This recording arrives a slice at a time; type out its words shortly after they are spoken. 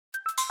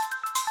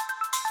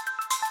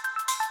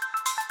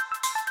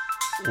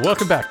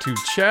Welcome back to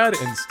Chad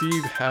and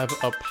Steve Have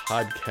a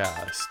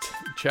Podcast.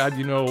 Chad,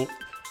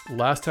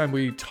 last time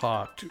we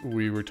talked,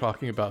 we were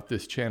talking about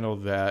this channel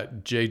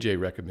that JJ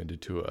recommended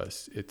to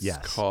us. It's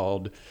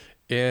called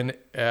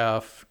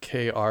NFKRZ.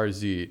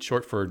 It's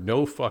short for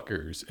No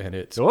Fuckers, and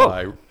it's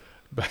by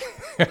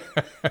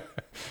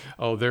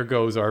oh, there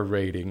goes our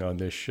rating on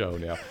this show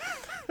now.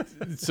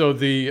 So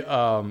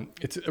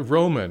it's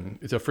Roman.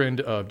 It's a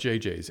friend of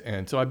JJ's,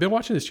 and so I've been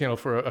watching this channel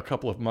for a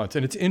couple of months,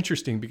 and it's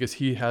interesting because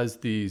he has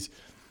these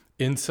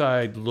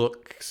inside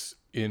looks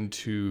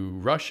into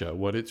Russia,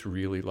 what it's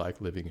really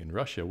like living in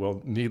Russia. Well,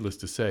 needless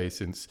to say,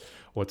 since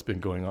what's been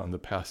going on the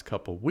past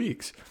couple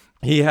weeks,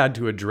 he had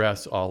to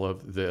address all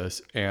of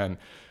this, and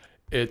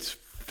it's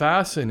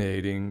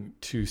fascinating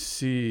to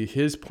see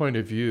his point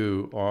of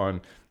view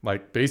on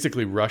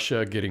basically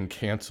Russia getting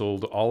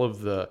canceled, all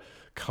of the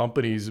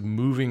companies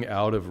moving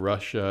out of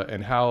Russia,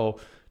 and how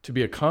to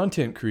be a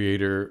content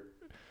creator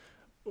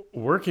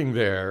working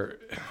there,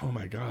 oh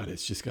my God,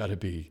 it's just got to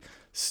be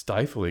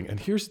stifling. And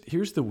here's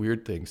the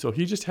weird thing. So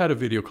he just had a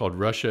video called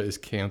Russia is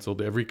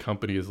Canceled. Every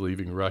company is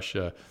leaving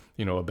Russia,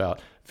 about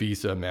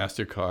Visa,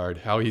 MasterCard,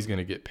 how he's going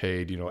to get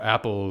paid,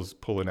 Apple's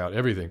pulling out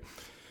everything.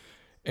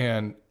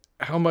 And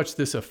how much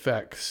this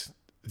affects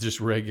just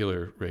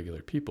regular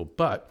people.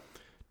 But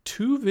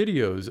 2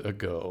 videos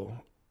ago,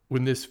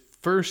 when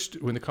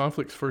the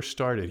conflict first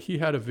started, he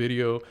had a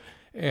video,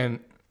 and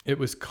it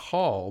was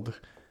called,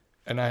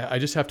 and I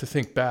just have to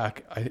think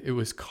back, it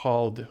was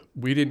called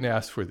 "We Didn't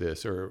Ask for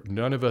This" or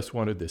 "None of Us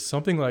Wanted This,"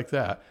 something like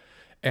that.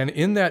 And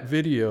in that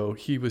video,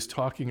 he was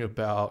talking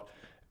about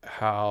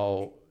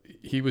how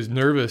he was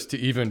nervous to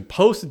even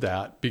post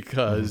that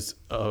because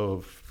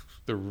of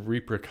the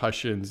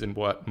repercussions and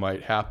what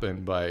might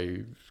happen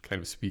by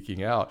kind of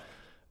speaking out.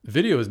 The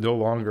video is no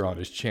longer on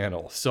his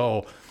channel.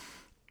 So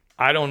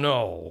I don't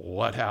know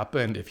what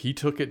happened, if he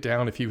took it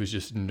down, if he was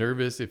just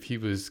nervous, if he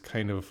was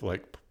kind of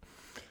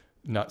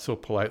not so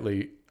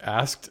politely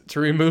asked to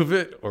remove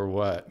it or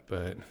what,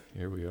 but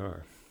here we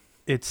are.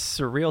 It's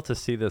surreal to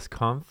see this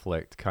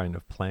conflict kind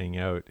of playing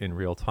out in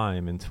real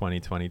time in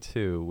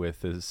 2022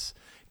 with as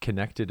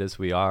connected as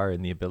we are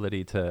and the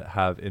ability to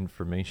have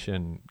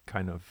information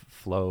kind of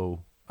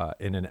flow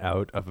in and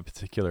out of a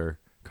particular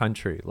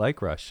country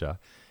like Russia.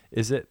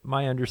 Is it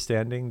my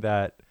understanding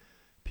that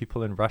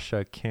people in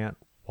Russia can't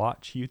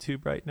watch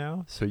YouTube right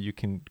now, so you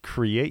can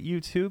create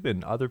YouTube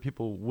and other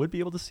people would be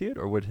able to see it,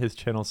 or would his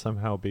channel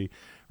somehow be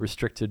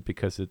restricted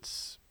because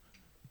it's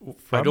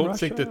from I don't Russia,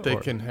 think that they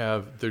can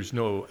have, there's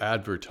no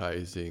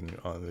advertising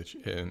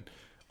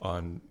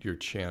on your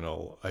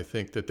channel. I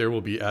think that there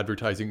will be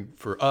advertising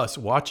for us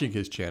watching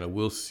his channel.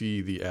 We'll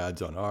see the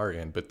ads on our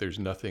end, but there's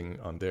nothing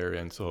on their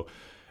end. So,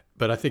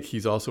 but I think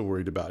he's also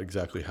worried about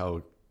exactly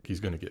how he's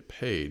going to get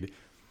paid.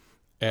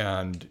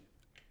 And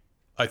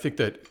I think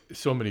that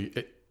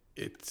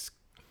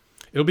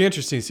it'll be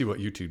interesting to see what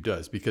YouTube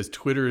does, because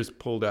Twitter is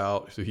pulled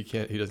out, so he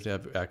doesn't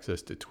have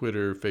access to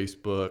Twitter,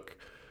 Facebook,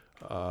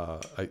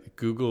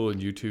 Google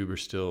and YouTube are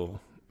still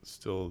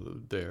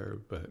there.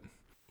 But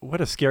what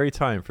a scary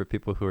time for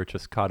people who are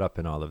just caught up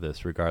in all of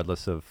this,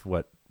 regardless of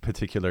what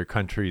particular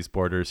country's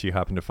borders you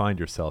happen to find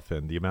yourself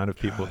in. The amount of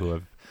people who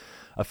have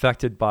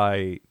affected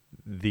by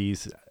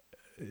these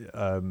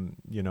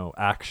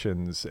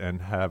actions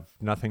and have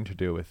nothing to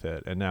do with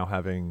it, and now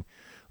having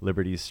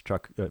liberties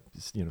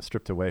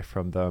stripped away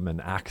from them,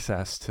 and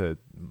access to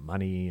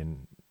money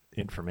and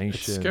information.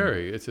 It's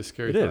scary. It's a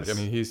scary thought. I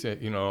mean, he's,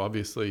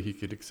 obviously he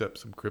could accept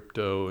some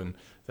crypto and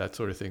that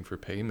sort of thing for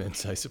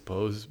payments, I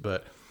suppose.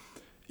 But,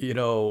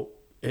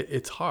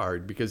 it's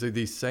hard because of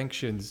these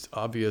sanctions.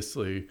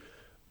 Obviously,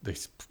 they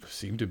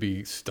seem to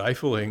be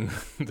stifling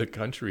the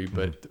country.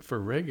 But for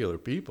regular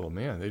people,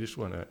 man, they just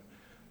want to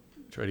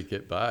try to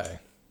get by.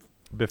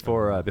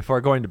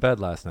 Before going to bed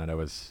last night, I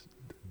was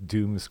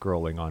doom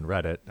scrolling on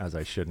Reddit, as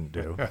I shouldn't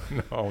do.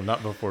 No,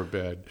 not before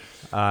bed.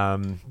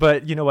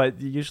 But you know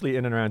what? Usually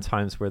in and around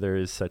times where there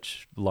is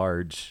such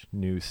large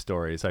news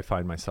stories, I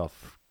find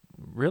myself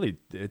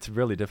it's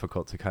really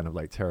difficult to kind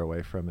of tear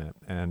away from it.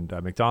 And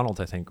McDonald's,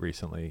 I think,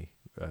 recently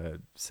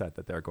said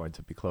that they're going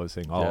to be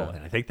closing all,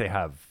 and I think they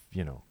have,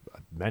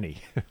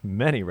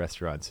 many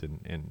restaurants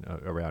in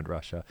around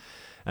Russia.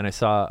 And I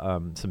saw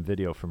some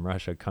video from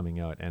Russia coming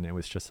out, and it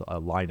was just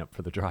a lineup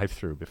for the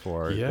drive-through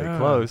before they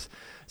close,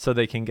 so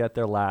they can get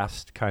their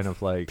last kind of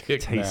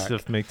taste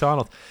of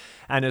McDonald's.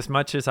 And as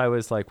much as I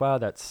was like, wow,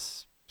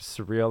 that's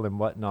surreal and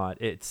whatnot,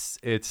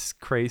 it's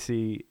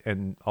crazy,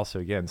 and also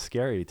again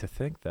scary to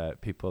think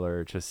that people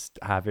are just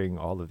having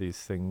all of these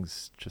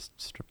things just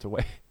stripped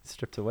away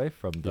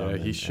from them. Yeah,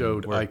 he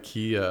showed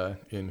IKEA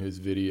in his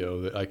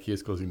video that IKEA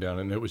is closing down,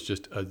 and it was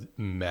just a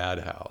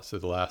madhouse. So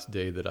the last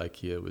day that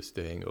IKEA was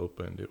staying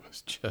open, it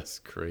was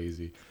just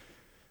crazy.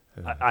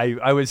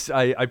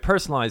 I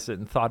personalized it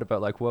and thought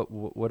about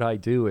what would I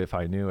do if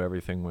I knew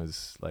everything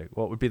was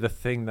what would be the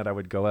thing that I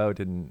would go out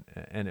and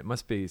it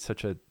must be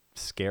such a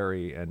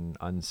scary and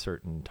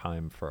uncertain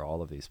time for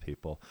all of these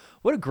people.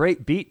 What a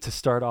great beat to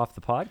start off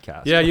the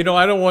podcast. Yeah,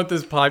 I don't want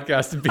this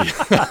podcast to be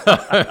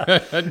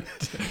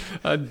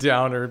a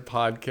downer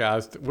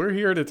podcast. We're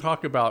here to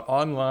talk about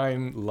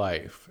online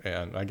life,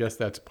 and I guess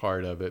that's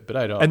part of it, but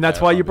I don't. And that's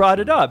why you brought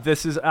it up.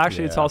 This is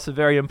actually, it's Yeah. also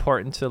very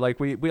important to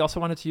we also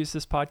wanted to use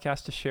this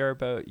podcast to share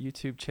about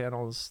YouTube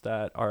channels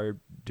that are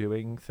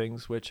doing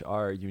things which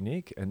are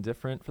unique and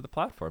different for the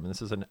platform. And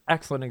this is an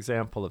excellent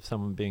example of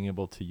someone being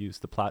able to use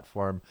the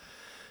platform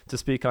to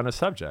speak on a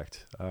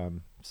subject.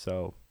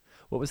 So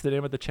what was the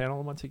name of the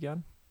channel once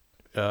again?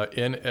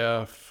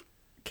 NFKRZ,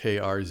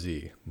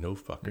 no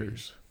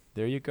fuckers.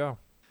 There you go.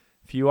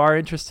 If you are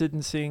interested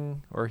in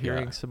seeing or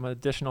hearing Yeah. some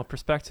additional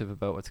perspective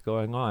about what's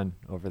going on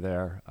over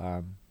there,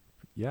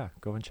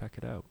 go and check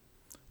it out.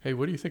 Hey,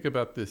 what do you think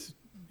about this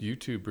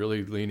YouTube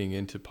really leaning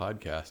into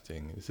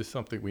podcasting? Is this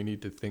something we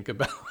need to think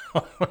about?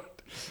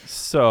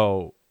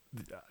 So,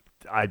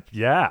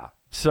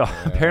 So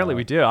apparently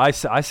we do. I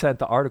sent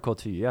the article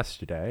to you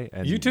yesterday.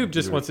 And YouTube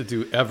just wants to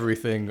do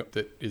everything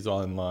that is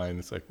online.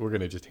 It's like, we're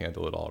going to just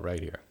handle it all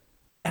right here.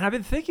 And I've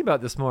been thinking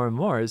about this more and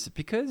more. Is it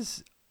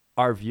because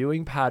our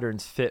viewing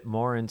patterns fit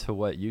more into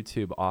what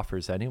YouTube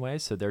offers anyway?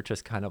 So they're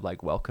just kind of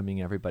like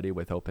welcoming everybody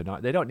with open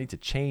arms. They don't need to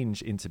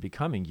change into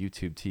becoming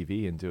YouTube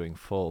TV and doing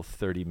full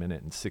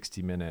 30-minute and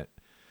 60-minute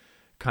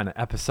kind of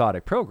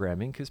episodic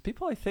programming, because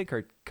people, I think,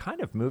 are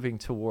kind of moving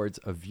towards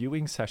a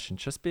viewing session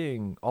just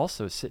being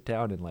also sit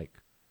down and like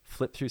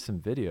flip through some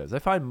videos. I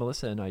find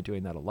Melissa and I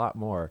doing that a lot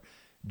more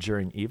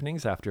during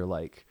evenings after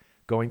like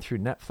going through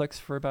Netflix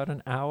for about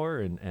an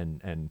hour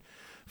and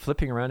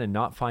flipping around and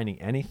not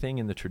finding anything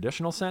in the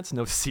traditional sense,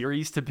 no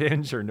series to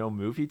binge or no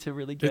movie to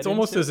really get It's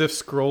almost into. as if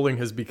scrolling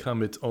has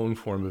become its own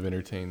form of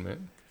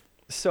entertainment.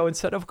 So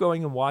instead of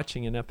going and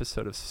watching an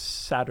episode of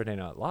Saturday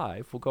Night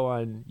Live, we'll go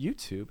on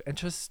YouTube and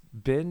just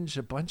binge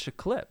a bunch of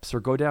clips or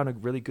go down a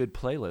really good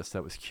playlist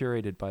that was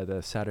curated by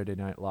the Saturday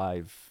Night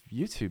Live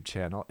YouTube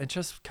channel and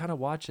just kind of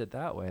watch it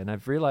that way. And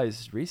I've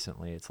realized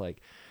recently, it's like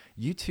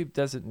YouTube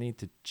doesn't need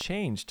to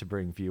change to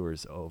bring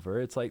viewers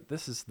over. It's like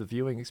this is the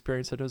viewing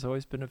experience that has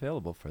always been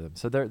available for them.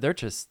 So they're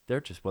just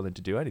willing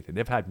to do anything.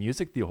 They've had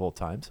music the whole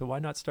time, so why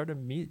not start a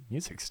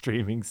music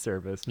streaming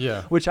service?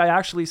 Yeah. Which I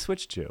actually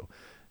switched to.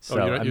 So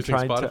you're not I'm using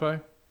trying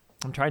Spotify?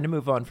 I'm trying to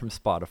move on from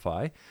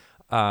Spotify.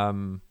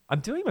 I'm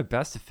doing my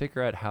best to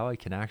figure out how I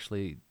can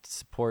actually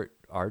support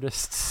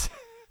artists.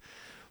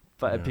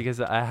 But because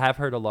I have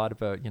heard a lot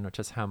about,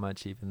 just how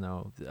much, even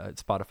though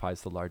Spotify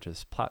is the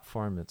largest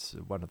platform, it's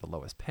one of the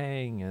lowest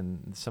paying,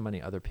 and so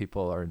many other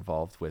people are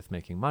involved with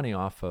making money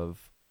off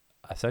of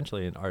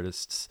essentially an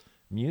artist's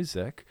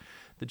music.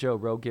 The Joe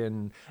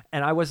Rogan,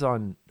 and I was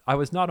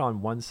not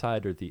on one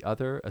side or the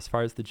other as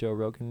far as the Joe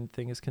Rogan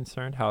thing is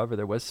concerned. However,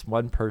 there was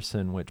one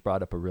person which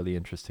brought up a really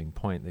interesting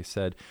point. They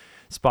said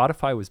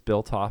Spotify was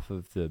built off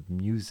of the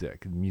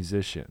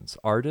musicians,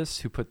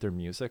 artists who put their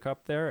music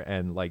up there,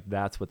 and like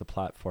that's what the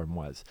platform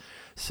was.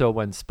 So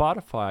when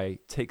Spotify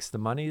takes the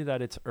money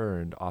that it's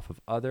earned off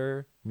of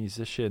other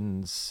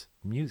musicians'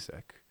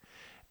 music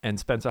and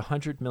spends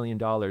 $100 million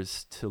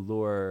to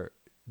lure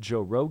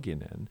Joe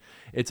Rogan in,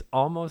 it's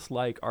almost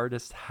like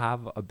artists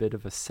have a bit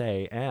of a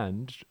say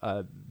and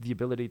the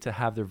ability to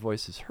have their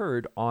voices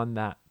heard on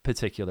that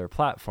particular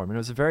platform. And it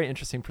was a very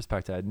interesting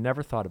perspective. I'd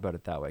never thought about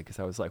it that way, because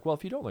I was like, well,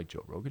 if you don't like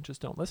Joe Rogan,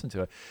 just don't listen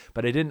to it.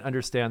 But I didn't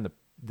understand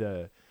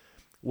the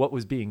what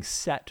was being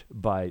set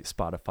by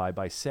Spotify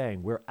by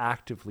saying we're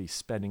actively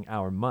spending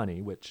our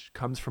money, which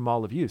comes from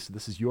all of you, so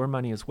this is your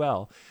money as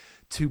well,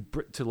 to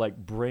like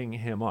bring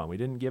him on. We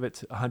didn't give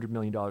it $100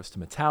 million to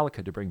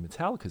Metallica to bring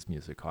Metallica's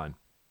music on.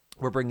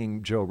 We're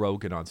bringing Joe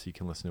Rogan on so you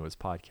can listen to his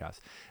podcast.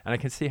 And I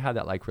can see how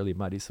that like really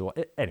muddies the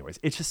water. Anyways,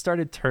 it just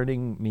started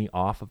turning me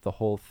off of the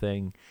whole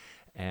thing.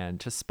 And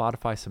just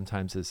Spotify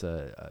sometimes is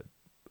a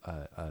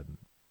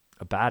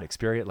bad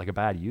experience, like a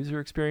bad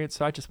user experience.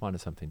 So I just wanted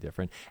something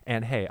different.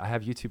 And hey, I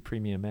have YouTube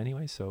Premium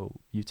anyway,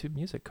 so YouTube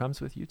Music comes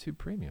with YouTube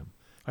Premium.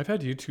 I've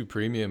had YouTube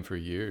Premium for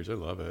years. I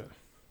love it.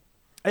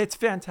 It's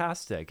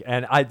fantastic.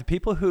 And the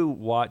people who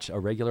watch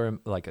a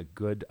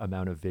good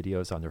amount of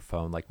videos on their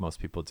phone, like most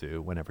people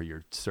do, whenever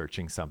you're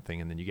searching something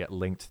and then you get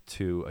linked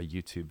to a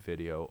YouTube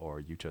video,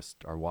 or you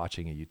just are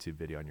watching a YouTube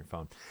video on your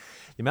phone,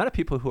 the amount of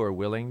people who are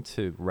willing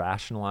to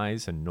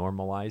rationalize and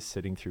normalize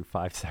sitting through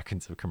 5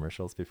 seconds of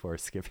commercials before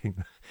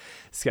skipping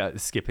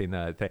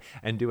the thing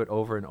and do it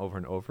over and over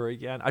and over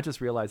again. I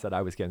just realized that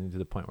I was getting to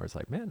the point where it's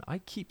like, man, I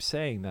keep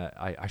saying that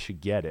I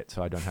should get it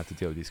so I don't have to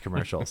deal with these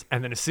commercials.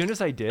 And then as soon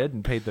as I did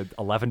and paid the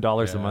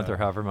 $11 a month or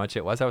however much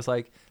it was, I was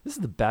like, this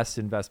is the best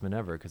investment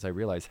ever, because I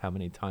realized how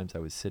many times I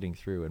was sitting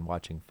through and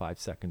watching 5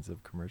 seconds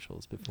of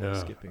commercials before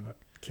skipping.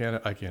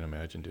 I can't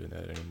imagine doing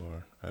that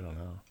anymore. I don't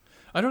know.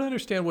 I don't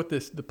understand what the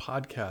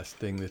podcast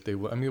thing that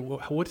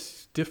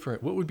what's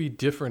different? What would be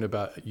different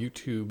about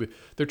YouTube?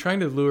 They're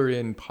trying to lure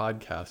in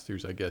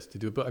podcasters, I guess, to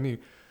do it. But I mean,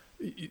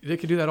 they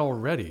could do that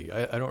already.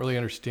 I don't really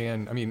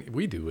understand. I mean,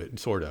 we do it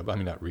sort of. I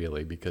mean, not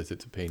really, because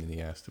it's a pain in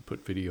the ass to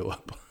put video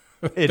up.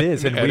 It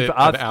is, and we've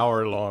an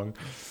hour long.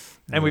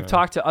 And we've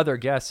talked to other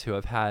guests who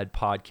have had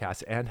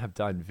podcasts and have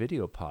done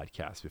video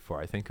podcasts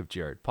before. I think of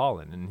Jared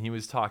Pollan, and he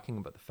was talking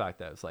about the fact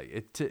that it's like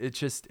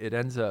it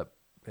ends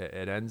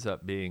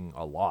up being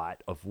a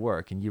lot of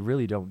work, and you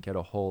really don't get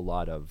a whole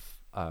lot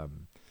of.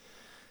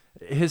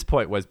 His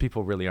point was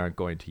people really aren't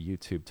going to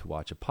YouTube to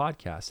watch a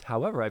podcast.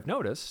 However, I've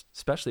noticed,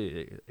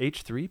 especially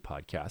H3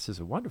 podcast is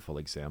a wonderful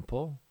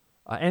example.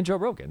 And Joe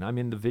Rogan. I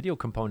mean, the video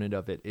component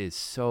of it is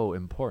so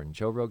important.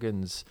 Joe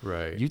Rogan's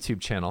YouTube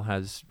channel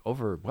has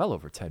well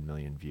over 10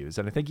 million views.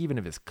 And I think even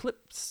if his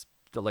clips,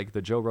 like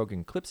the Joe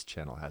Rogan Clips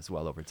channel has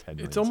well over 10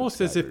 million. It's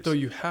almost as if, though,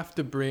 you have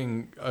to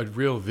bring a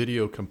real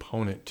video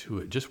component to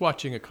it. Just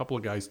watching a couple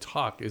of guys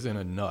talk isn't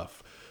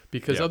enough.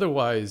 Because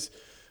otherwise,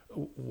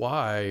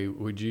 why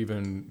would you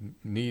even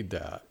need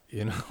that?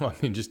 You know, I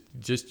mean,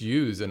 just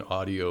use an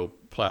audio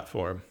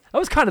platform. That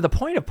was kind of the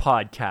point of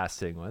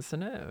podcasting,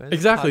 wasn't it?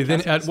 Exactly.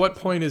 Then at what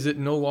point is it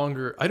no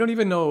longer? I don't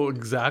even know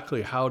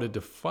exactly how to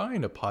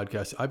define a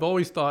podcast. I've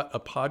always thought a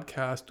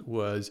podcast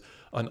was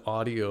an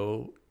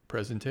audio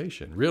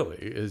presentation. Really,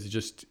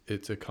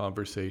 it's a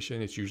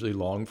conversation. It's usually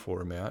long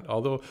format.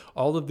 Although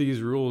all of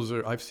these rules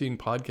I've seen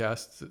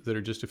podcasts that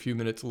are just a few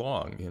minutes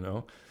long. You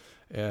know,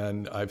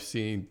 and I've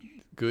seen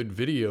good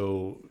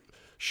video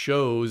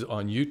shows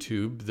on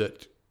YouTube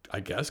that I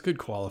guess could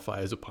qualify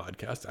as a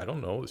podcast. I don't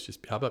know. It's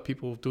just, how about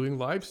people doing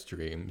live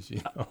streams, you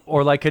know?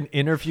 Or like an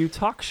interview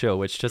talk show,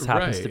 which just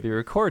happens to be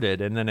recorded,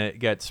 and then it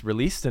gets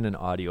released in an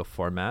audio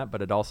format,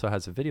 but it also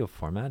has a video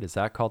format. Is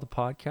that called a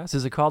podcast?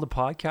 Is it called a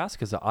podcast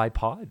because the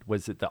iPod?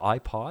 Was it the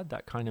iPod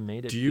that kind of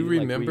made it? Do you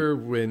remember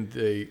when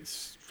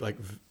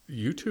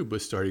YouTube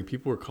was starting,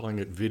 people were calling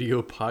it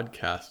video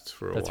podcasts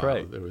for a while. That's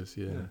right. There was,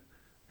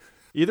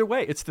 Either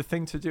way, it's the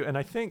thing to do. And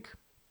I think,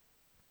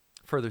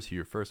 further to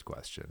your first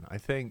question, I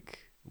think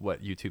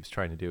what YouTube's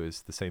trying to do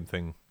is the same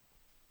thing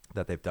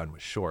that they've done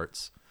with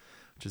Shorts,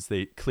 which is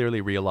they clearly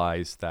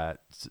realize that,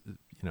 you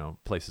know,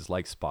 places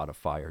like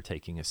Spotify are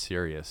taking a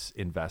serious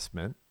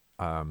investment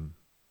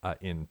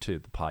into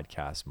the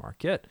podcast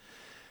market,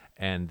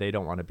 and they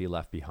don't want to be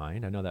left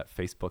behind. I know that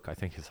Facebook, I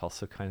think, is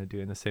also kind of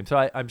doing the same.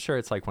 So I'm sure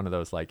it's like one of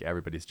those, like,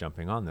 everybody's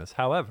jumping on this.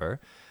 However,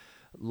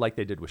 like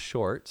they did with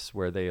Shorts,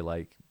 where they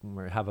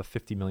have a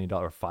 $50 million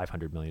or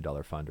 $500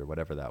 million fund or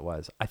whatever that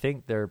was. I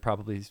think they're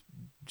probably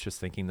just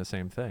thinking the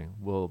same thing.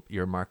 We'll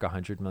earmark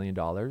 $100 million,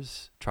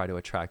 try to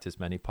attract as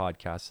many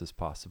podcasts as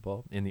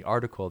possible. In the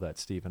article that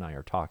Steve and I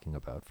are talking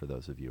about, for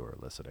those of you who are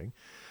listening,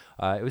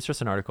 it was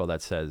just an article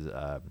that says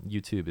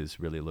YouTube is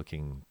really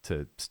looking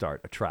to start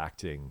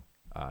attracting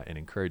and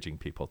encouraging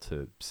people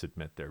to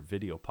submit their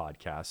video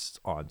podcasts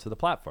onto the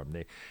platform.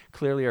 They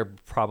clearly are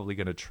probably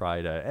going to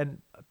try to,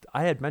 and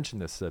I had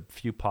mentioned this a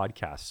few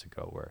podcasts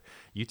ago, where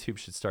YouTube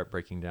should start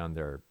breaking down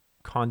their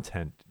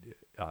content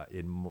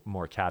in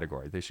more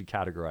categories. They should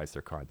categorize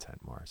their content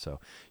more, so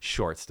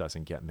Shorts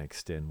doesn't get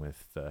mixed in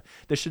with,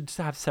 they should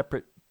have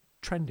separate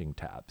trending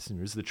tabs. And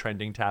there's the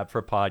trending tab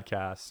for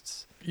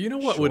podcasts. You know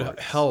what would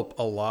help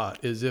a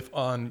lot is if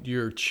on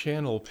your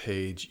channel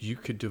page you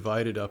could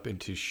divide it up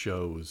into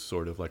shows,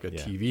 sort of like a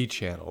TV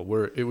channel,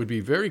 where it would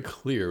be very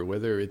clear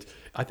whether it's,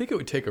 I think it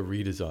would take a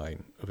redesign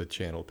of a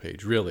channel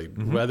page, really,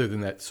 rather than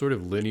that sort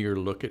of linear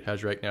look it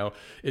has right now.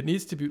 It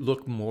needs to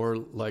look more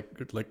like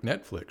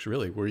Netflix,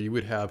 really, where you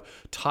would have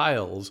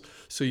tiles.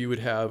 So you would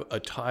have a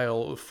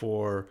tile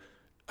for,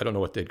 I don't know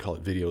what they'd call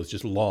it, videos,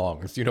 just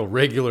long, you know,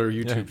 regular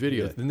YouTube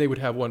videos. Yeah. Then they would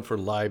have one for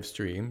live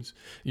streams.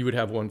 You would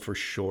have one for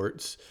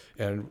shorts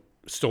and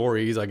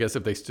stories, I guess,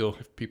 if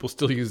people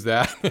still use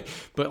that.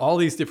 But all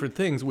these different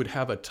things would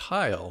have a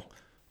tile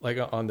like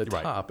on the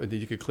top, and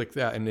then you could click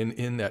that, and then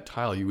in that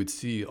tile you would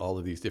see all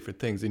of these different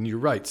things. And you're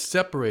right,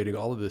 separating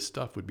all of this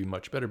stuff would be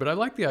much better. But I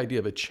like the idea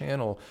of a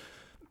channel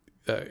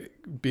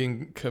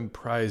being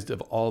comprised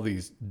of all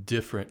these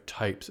different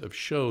types of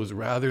shows,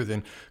 rather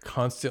than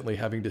constantly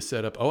having to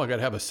set up, I got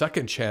to have a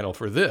second channel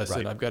for this,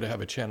 and I've got to have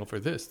a channel for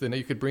this. Then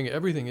you could bring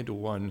everything into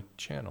one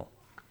channel.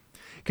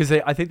 Because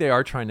I think they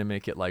are trying to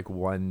make it like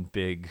one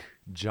big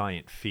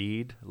giant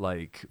feed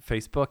like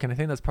Facebook. And I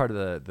think that's part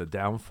of the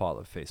downfall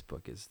of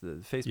Facebook, is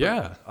the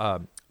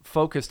Facebook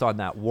focused on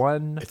that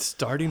one it's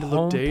starting to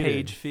look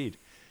dated homepage feed.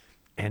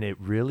 And it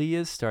really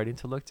is starting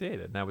to look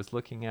dated. And I was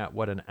looking at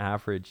what an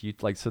average,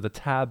 so the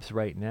tabs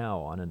right now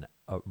on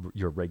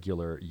your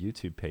regular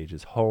YouTube page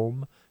is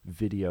home,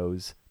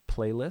 videos,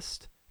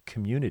 playlist,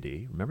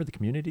 community. Remember the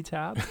community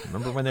tab?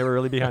 Remember when they were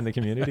really behind the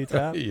community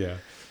tab? Yeah.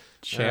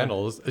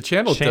 Channels. A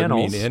channel doesn't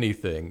mean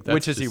anything.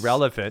 Which is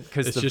irrelevant,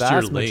 because the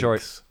vast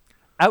majority,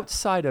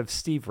 outside of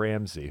Steve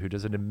Ramsey, who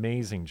does an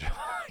amazing job,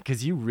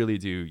 because you really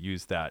do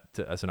use that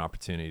as an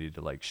opportunity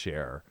to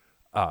share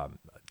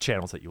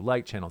channels that you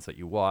like, channels that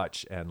you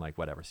watch, and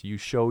whatever. So you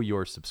show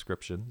your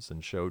subscriptions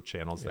and show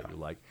channels that you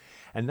like.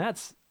 And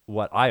that's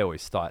what I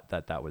always thought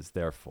that was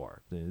there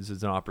for. This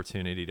is an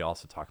opportunity to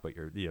also talk about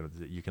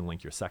you can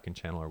link your second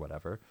channel or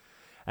whatever.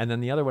 And then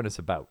the other one is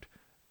about.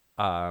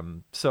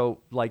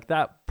 So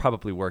that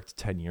probably worked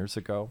 10 years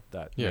ago.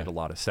 That made a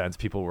lot of sense.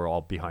 People were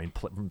all behind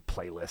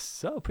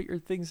playlists. Put your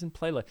things in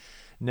playlist.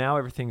 Now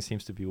everything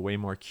seems to be way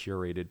more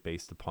curated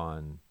based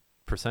upon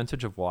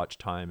percentage of watch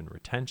time and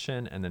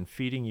retention, and then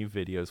feeding you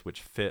videos which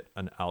fit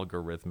an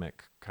algorithmic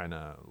kind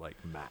of like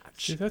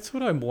match. See, that's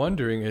what I'm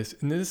wondering is,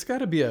 and this got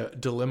to be a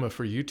dilemma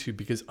for YouTube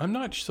because I'm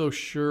not so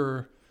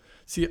sure.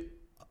 See,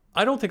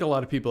 I don't think a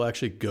lot of people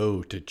actually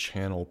go to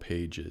channel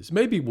pages.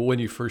 Maybe when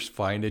you first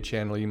find a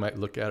channel, you might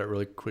look at it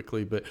really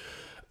quickly, but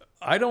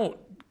I don't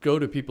go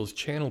to people's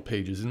channel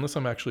pages unless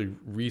I'm actually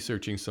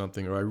researching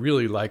something or I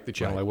really like the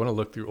channel. Right. I want to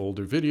look through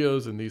older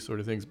videos and these sort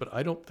of things, but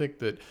I don't think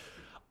that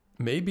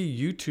maybe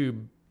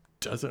YouTube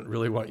doesn't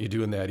really want you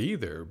doing that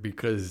either,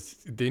 because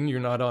then you're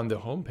not on the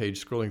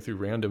homepage scrolling through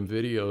random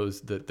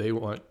videos that they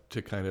want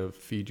to kind of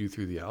feed you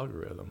through the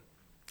algorithm.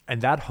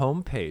 And that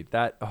homepage,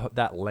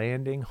 that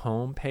landing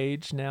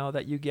homepage now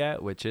that you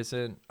get, which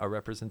isn't a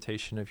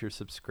representation of your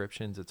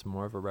subscriptions, it's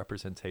more of a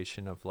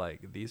representation of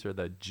like, these are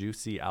the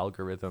juicy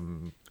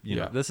algorithm, you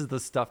know, this is the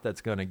stuff that's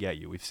going to get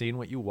you. We've seen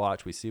what you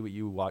watch. We see what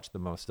you watch the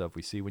most of.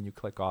 We see when you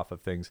click off of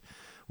things.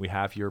 We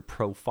have your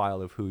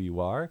profile of who you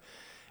are.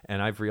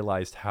 And I've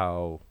realized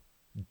how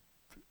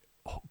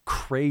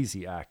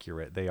crazy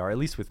accurate they are, at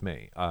least with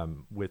me,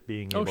 with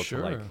being able to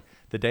like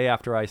the day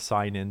after I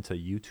sign into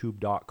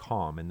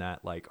youtube.com and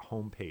that like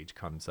homepage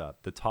comes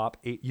up,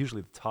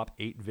 usually the top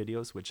 8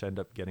 videos, which end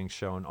up getting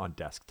shown on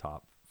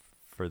desktop,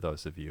 for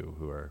those of you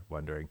who are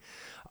wondering,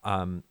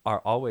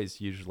 are always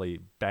usually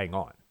bang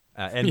on.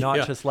 And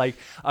not just like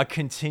a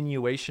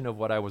continuation of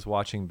what I was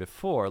watching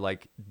before,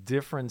 like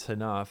different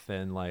enough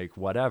and like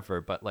whatever,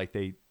 but like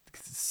they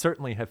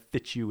certainly have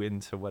fit you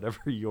into whatever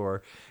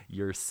your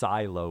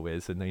silo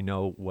is, and they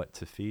know what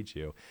to feed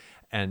you.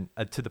 And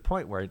to the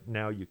point where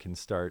now you can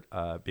start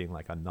being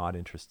like, I'm not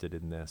interested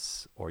in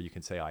this, or you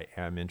can say I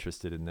am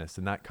interested in this,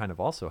 and that kind of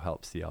also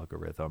helps the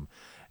algorithm.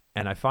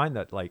 And I find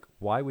that like,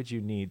 why would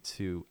you need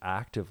to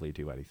actively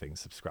do anything,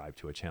 subscribe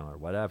to a channel or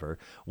whatever,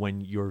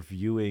 when your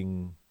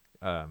viewing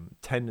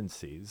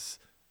tendencies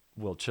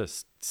will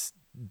just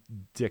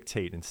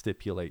dictate and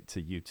stipulate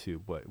to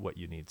YouTube what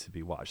you need to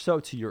be watched. So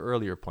to your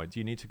earlier point, do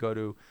you need to go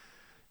to,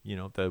 you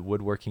know, the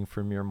Woodworking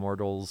for Mere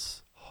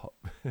Mortals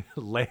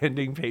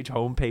landing page,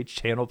 homepage,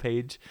 channel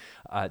page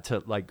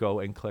to like go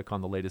and click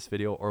on the latest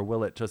video, or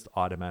will it just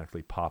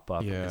automatically pop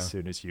up as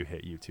soon as you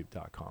hit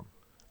youtube.com?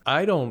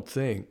 I don't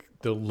think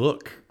the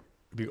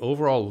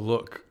overall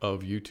look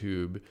of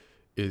YouTube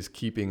is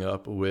keeping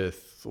up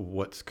with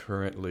what's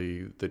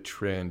currently the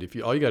trend.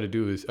 All you got to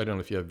do is, I don't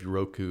know if you have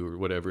Roku or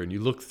whatever, and you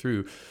look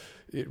through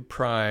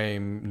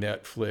Prime,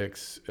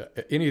 Netflix,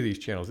 any of these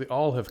channels, they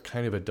all have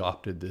kind of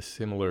adopted this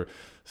similar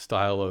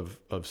style of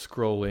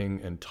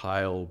scrolling and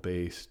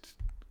tile-based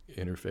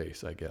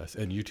interface, I guess.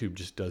 And YouTube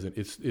just doesn't.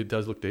 It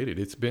does look dated.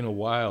 It's been a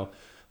while.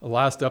 The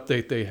last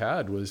update they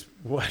had was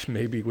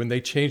maybe when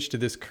they changed to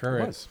this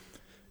current.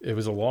 It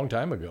was a long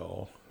time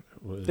ago.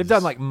 They've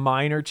done like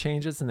minor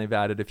changes and they've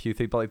added a few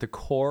things, but like the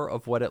core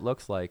of what it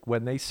looks like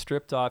when they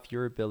stripped off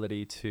your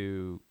ability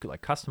to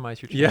like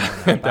customize your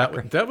channel.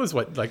 Yeah, that was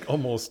what, like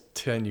almost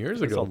 10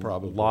 years ago,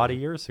 probably. A lot of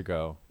years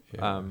ago.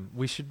 Yeah.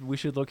 We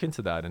should look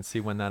into that and see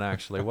when that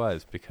actually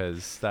was,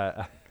 because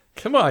that.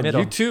 Come on,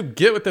 YouTube,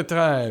 get with the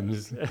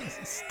times.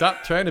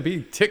 Stop trying to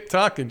be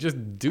TikTok and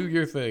just do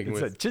your thing.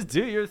 Just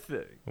do your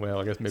thing. Well,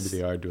 I guess maybe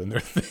they are doing their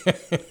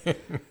thing.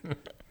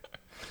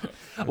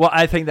 Well,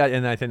 I think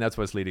that's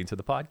what's leading to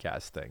the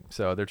podcast thing.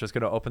 So they're just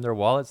going to open their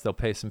wallets. They'll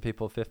pay some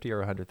people $50,000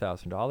 or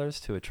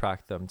 $100,000 to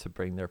attract them to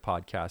bring their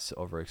podcasts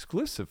over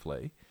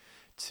exclusively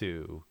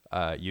to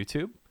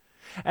YouTube.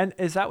 And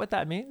is that what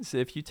that means?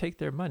 If you take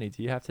their money,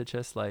 do you have to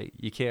just like,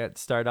 you can't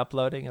start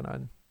uploading it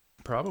on?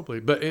 Probably.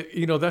 But,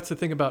 that's the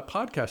thing about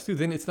podcasts, too.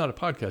 Then it's not a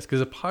podcast,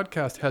 because a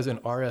podcast has an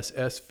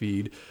RSS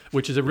feed,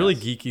 which is a really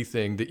geeky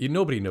thing that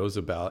nobody knows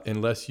about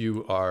unless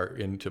you are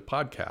into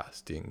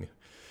podcasting.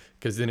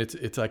 Because then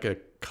it's like a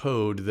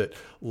code that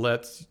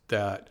lets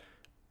that,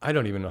 I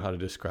don't even know how to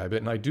describe it,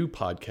 and I do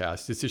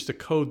podcasts. It's just a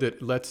code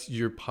that lets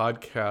your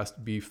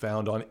podcast be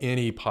found on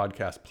any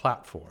podcast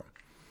platform.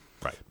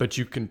 Right. But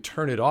you can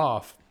turn it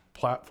off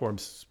platform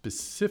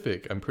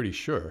specific, I'm pretty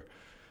sure.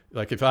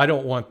 Like if I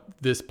don't want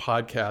this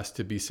podcast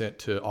to be sent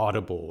to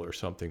Audible or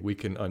something, we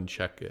can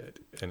uncheck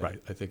it. And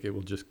I think it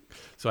will just,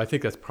 so I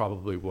think that's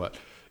probably what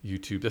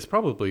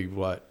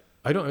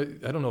I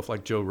don't know if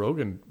like Joe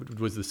Rogan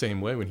was the same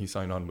way when he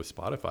signed on with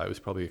Spotify. It was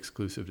probably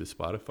exclusive to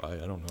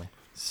Spotify. I don't know.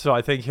 So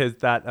I think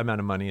that amount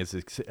of money is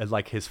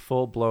like his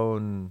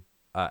full-blown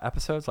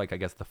episodes, like I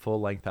guess the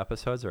full-length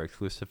episodes are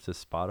exclusive to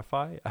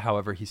Spotify.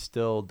 However, he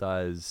still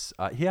does.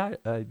 I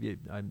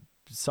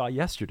saw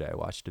yesterday, I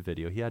watched a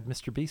video. He had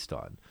Mr. Beast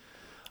on.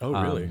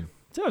 Oh, really?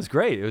 So it was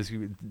great. It was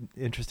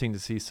interesting to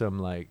see some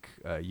like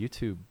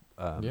YouTube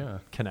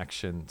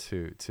connection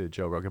to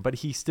Joe Rogan. But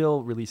he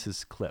still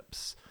releases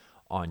clips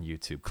on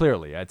YouTube.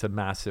 Clearly, it's a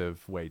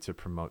massive way to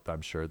promote,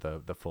 I'm sure,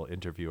 the full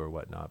interview or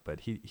whatnot,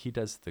 but he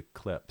does the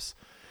clips.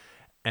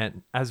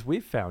 And as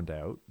we've found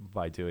out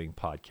by doing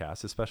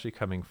podcasts, especially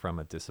coming from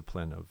a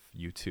discipline of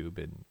YouTube,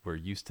 and we're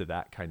used to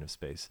that kind of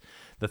space,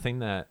 the thing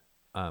that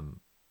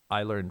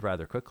I learned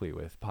rather quickly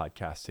with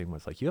podcasting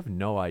was like, you have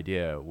no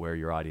idea where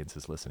your audience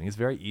is listening. It's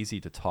very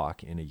easy to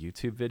talk in a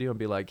YouTube video and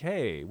be like,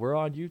 hey, we're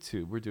on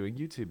YouTube. We're doing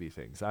YouTube-y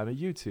things. I'm a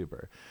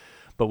YouTuber.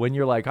 But when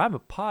you're like, I'm a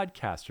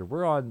podcaster,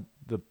 we're on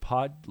the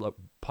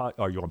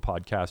are you on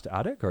Podcast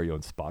Addict? Are you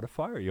on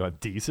Spotify? Are you on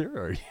Deezer?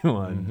 Are you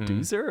on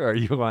Deezer? Are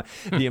you on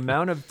the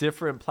amount of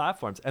different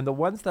platforms? And the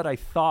ones that I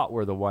thought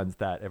were the ones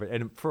that,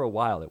 and for a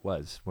while it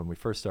was, when we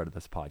first started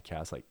this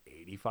podcast, like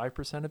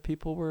 85% of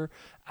people were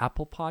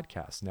Apple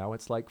Podcasts. Now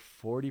it's like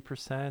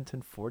 40%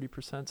 and 40%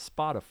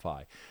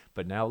 Spotify.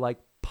 But now like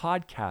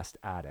Podcast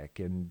Addict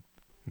and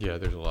yeah,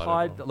 there's a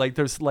lot of them. Like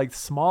there's like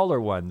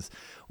smaller ones,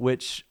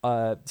 which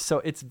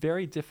so it's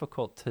very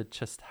difficult to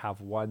just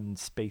have one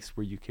space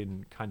where you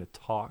can kind of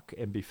talk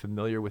and be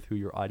familiar with who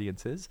your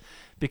audience is,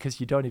 because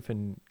you don't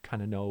even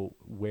kind of know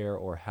where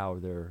or how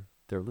they're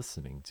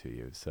listening to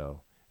you.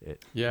 So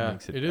it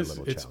makes it is.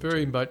 It's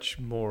very much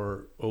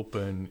more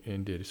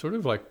open-ended, sort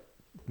of like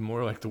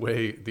more like the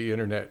way the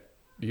internet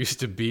used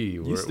to be,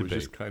 where it was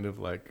just kind of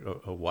like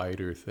a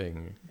wider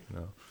thing, you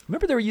know.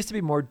 Remember, there used to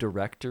be more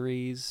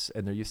directories,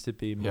 and there used to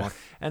be more. Yeah.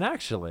 And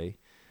actually,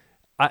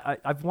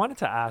 I've wanted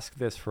to ask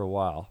this for a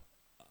while.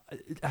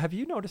 Have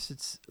you noticed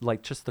it's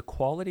like just the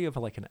quality of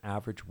like an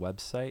average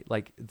website,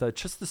 like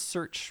just the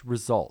search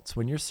results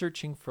when you're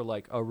searching for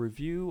like a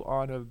review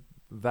on a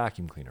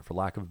vacuum cleaner, for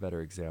lack of a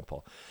better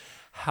example,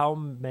 how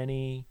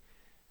many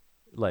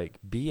like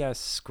BS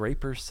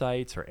scraper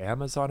sites or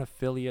Amazon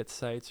affiliate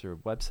sites or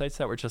websites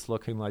that were just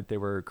looking like they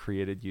were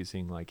created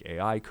using like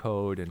AI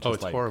code and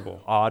just like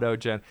horrible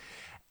auto-gen.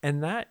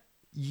 And that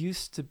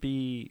used to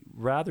be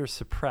rather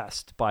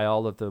suppressed by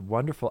all of the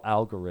wonderful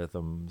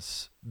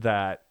algorithms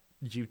that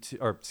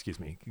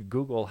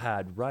Google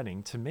had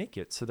running to make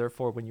it. So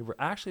therefore, when you were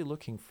actually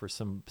looking for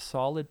some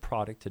solid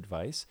product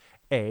advice,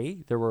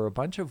 there were a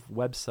bunch of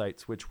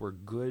websites which were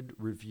good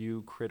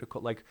review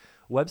critical, like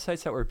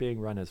websites that were being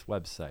run as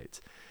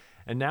websites.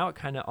 And now it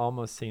kind of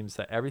almost seems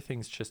that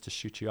everything's just to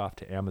shoot you off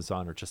to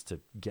Amazon or just to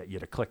get you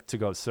to click to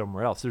go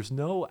somewhere else. There's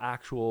no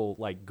actual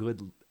like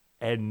good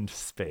end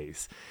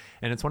space.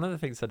 And it's one of the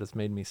things that has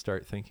made me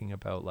start thinking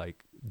about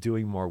like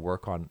doing more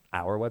work on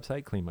our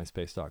website,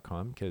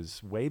 cleanmyspace.com,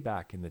 because way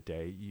back in the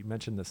day, you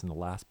mentioned this in the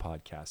last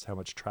podcast, how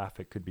much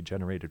traffic could be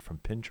generated from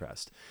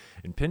Pinterest.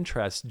 And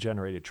Pinterest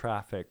generated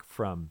traffic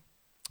from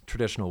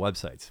traditional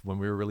websites. When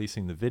we were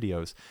releasing the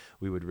videos,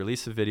 we would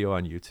release a video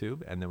on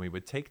YouTube, and then we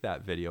would take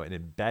that video and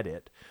embed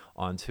it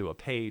onto a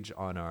page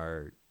on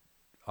our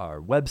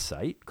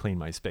website,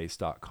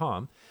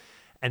 cleanmyspace.com.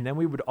 And then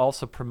we would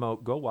also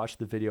promote, go watch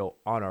the video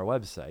on our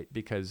website,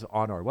 because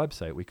on our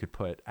website, we could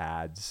put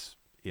ads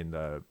in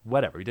the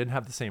whatever. We didn't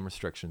have the same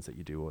restrictions that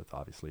you do with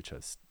obviously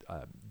just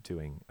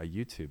doing a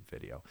YouTube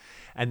video.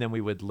 And then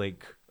we would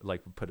link,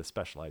 like put a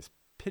specialized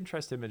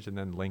Pinterest image and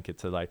then link it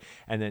to like,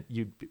 and then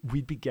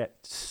we'd get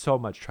so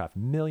much traffic,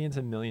 millions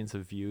and millions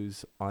of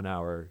views on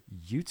our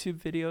YouTube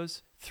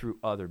videos through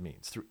other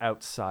means, through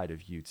outside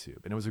of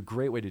YouTube. And it was a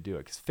great way to do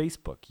it, because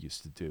Facebook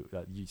used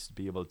to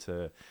be able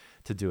to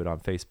do it on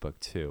Facebook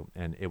too.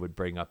 And it would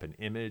bring up an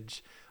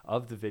image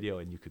of the video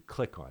and you could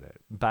click on it.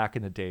 Back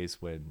in the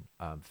days when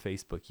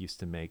Facebook used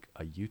to make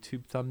a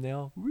YouTube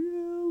thumbnail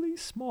really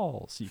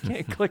small, so you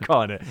can't click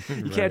on it.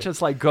 You Right. can't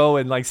just like go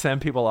and like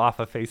send people off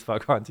of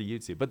Facebook onto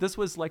YouTube. But this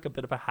was like a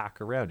bit of a hack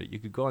around it. You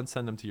could go and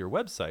send them to your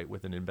website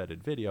with an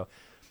embedded video.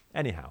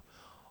 Anyhow,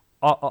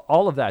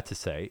 all of that to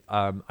say,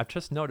 I've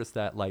just noticed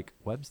that like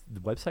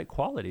the website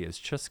quality has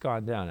just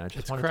gone down. I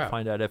just wanted to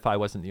find out if I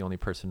wasn't the only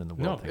person in the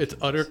world. No, it's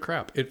utter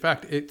crap. In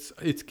fact,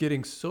 it's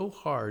getting so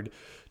hard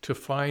to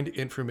find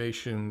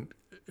information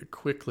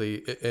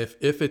quickly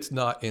if it's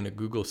not in a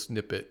Google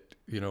snippet,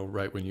 you know,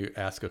 right when you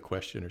ask a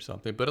question or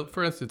something. But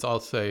for instance,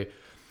 I'll say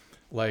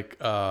like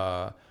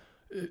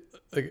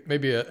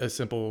maybe a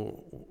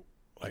simple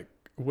like,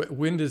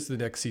 when does the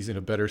next season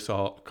of Better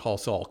Call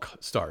Saul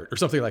start, or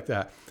something like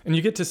that? And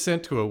you get to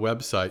send to a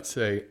website,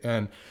 say,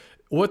 and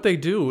what they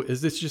do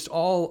is it's just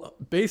all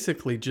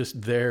basically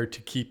just there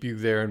to keep you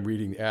there and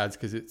reading ads,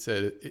 because it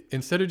said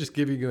instead of just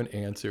giving you an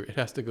answer, it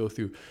has to go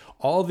through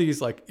all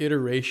these like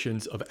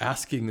iterations of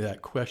asking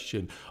that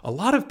question. A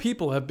lot of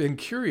people have been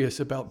curious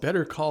about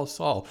Better Call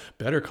Saul.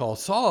 Better Call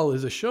Saul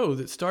is a show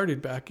that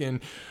started back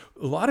in.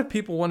 A lot of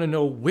people want to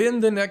know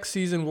when the next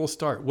season will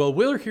start. Well,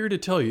 we're here to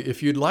tell you,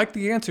 if you'd like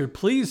the answer,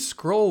 please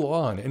scroll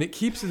on. And it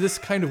keeps this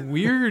kind of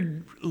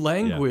weird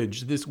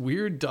language, this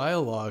weird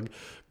dialogue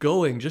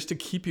going just to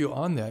keep you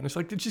on that. And it's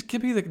like, just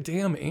give me the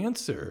damn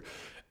answer.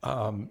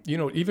 You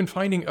know, even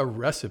finding a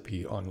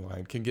recipe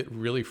online can get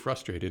really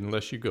frustrated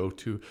unless you go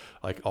to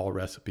like All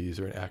Recipes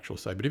or an actual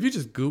site. But if you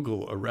just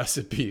Google a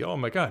recipe, oh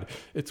my God,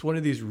 it's one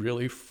of these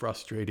really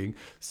frustrating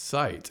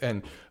sites.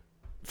 And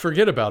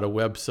forget about a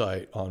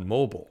website on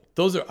mobile.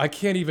 I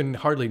can't even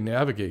hardly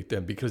navigate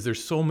them, because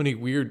there's so many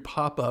weird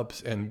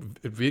pop-ups and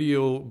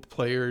video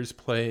players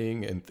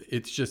playing, and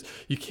it's just,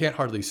 you can't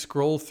hardly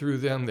scroll through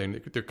them.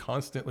 They're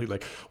constantly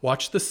like,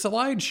 watch the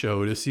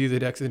slideshow to see the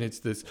next, and it's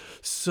this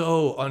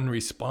so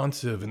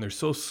unresponsive and they're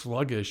so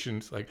sluggish, and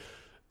it's like,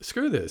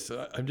 screw this.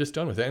 I'm just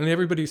done with it.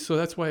 And so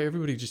that's why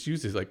everybody just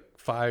uses like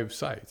 5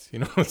 sites.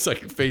 It's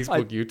like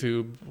Facebook,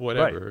 YouTube,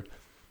 whatever.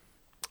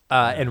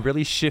 Right. And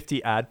really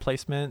shifty ad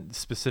placement,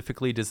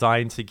 specifically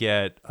designed to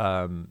get,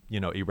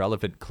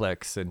 irrelevant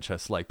clicks and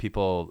just like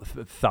people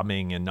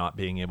thumbing and not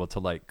being able to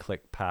like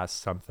click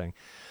past something.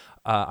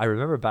 I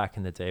remember back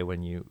in the day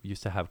when you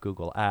used to have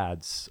Google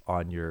Ads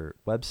on your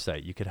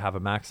website, you could have a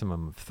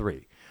maximum of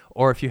 3.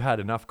 Or if you had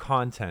enough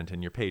content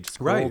and your page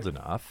scrolled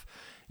enough,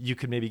 you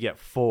could maybe get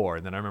 4.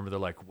 And then I remember they're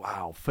like,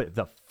 wow,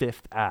 the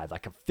 5th ad,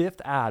 like a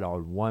 5th ad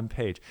on one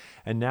page.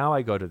 And now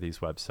I go to these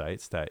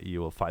websites that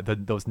you will find,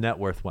 those net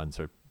worth ones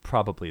are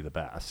probably the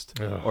best.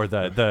 Or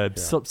the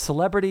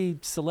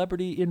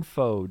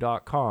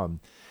celebrityinfo.com.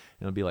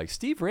 And it'll be like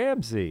Steve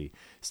Ramsey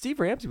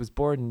was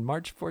born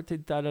March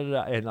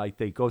 14th, and like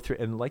they go through,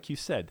 and like you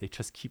said, they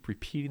just keep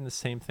repeating the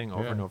same thing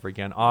over and over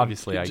again.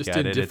 Obviously, I get it. Just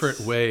in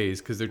different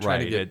ways because they're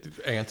trying to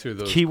answer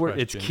those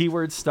questions. It's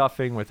keyword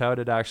stuffing without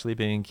it actually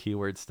being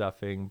keyword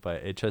stuffing,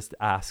 but it just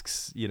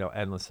asks,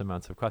 endless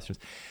amounts of questions.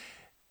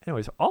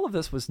 Anyways, all of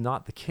this was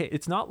not the case.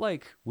 It's not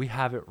like we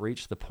haven't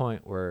reached the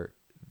point where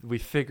we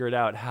figured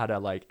out how to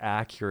like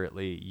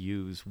accurately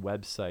use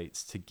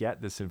websites to get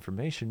this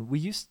information.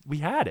 We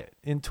had it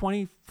in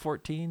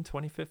 2014,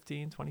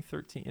 2015,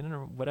 2013,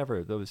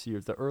 whatever those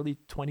years, the early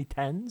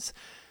 2010s. It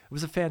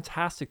was a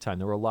fantastic time.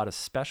 There were a lot of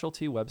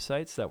specialty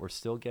websites that were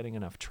still getting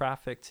enough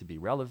traffic to be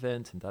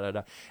relevant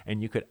and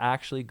and you could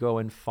actually go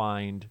and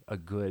find a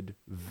good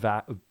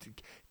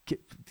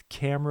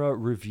camera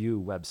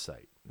review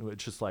website.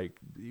 It's just like,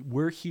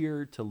 we're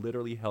here to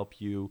literally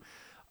help you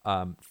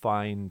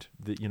find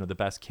the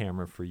best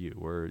camera for you,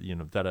 or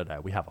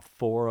we have a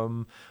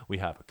forum, we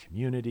have a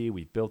community,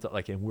 we've built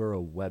it, and we're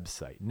a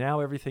website. Now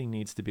everything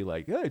needs to be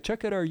like, hey,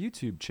 check out our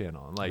YouTube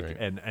channel,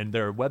 and and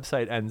their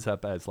website ends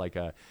up as like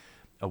a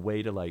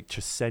way to like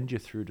just send you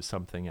through to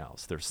something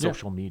else, their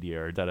social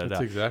media or That's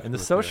exactly. And the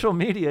social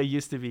media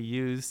used to be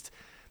used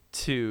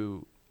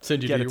to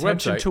send you get to your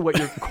attention website. to what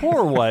your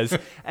core was.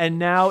 And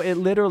now it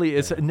literally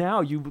is.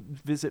 Now you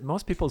visit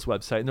most people's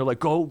website and they're like,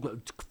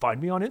 go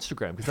find me on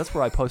Instagram because that's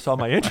where I post all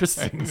my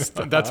interesting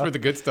stuff. That's where the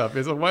good stuff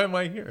is. Why am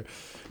I here?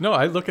 No,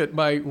 I look at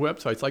my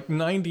websites. Like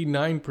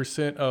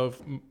 99%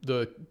 of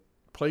the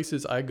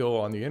places I go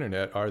on the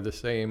internet are the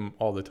same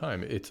all the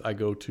time. I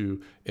go to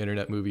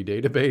Internet Movie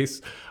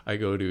Database. I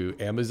go to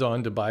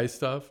Amazon to buy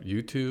stuff,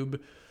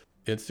 YouTube,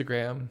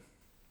 Instagram.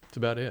 That's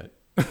about it.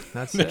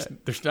 That's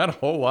it. There's not a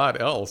whole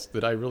lot else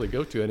that I really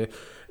go to. And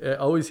I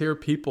always hear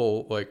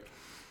people like,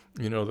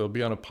 they'll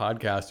be on a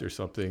podcast or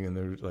something and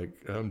they're like,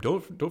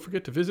 don't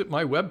forget to visit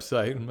my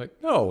website. I'm like,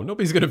 no,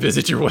 nobody's going to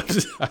visit your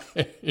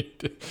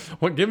website.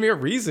 Well, give me a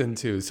reason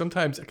to.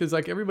 Sometimes, because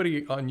like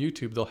everybody on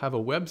YouTube, they'll have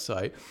a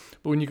website.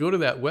 But when you go to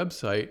that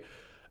website,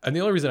 and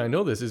the only reason I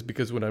know this is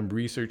because when I'm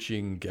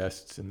researching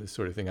guests and this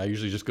sort of thing, I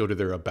usually just go to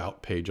their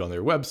about page on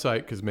their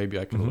website because maybe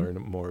I can learn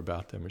more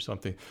about them or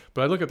something.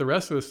 But I look at the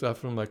rest of the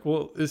stuff and I'm like,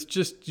 well, it's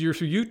just your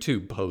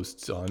YouTube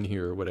posts on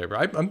here or whatever.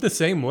 I'm the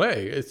same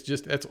way. It's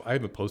just, I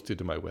haven't posted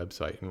to my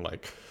website in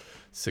like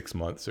 6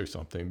 months or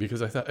something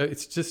because I thought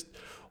it's just,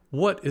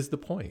 what is the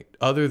point?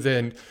 Other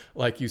than,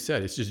 like you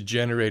said, it's just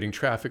generating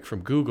traffic from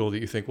Google that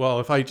you think,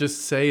 well, if I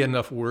just say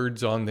enough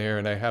words on there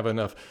and I have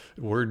enough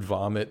word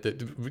vomit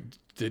that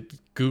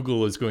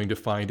Google is going to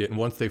find it. And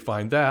once they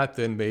find that,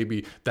 then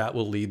maybe that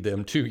will lead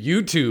them to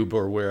YouTube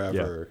or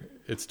wherever. Yeah.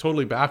 It's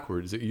totally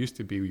backwards. It used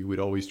to be you would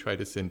always try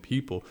to send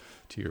people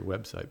to your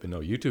website, but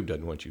no, YouTube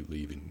doesn't want you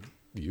leaving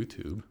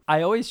YouTube.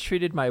 I always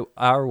treated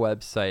our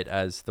website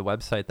as the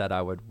website that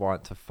I would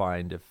want to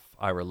find if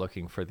I were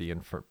looking for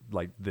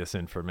this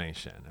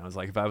information. I was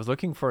like, if I was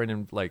looking for a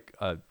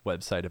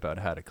website about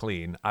how to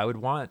clean, I would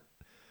want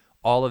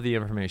all of the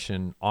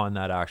information on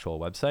that actual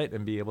website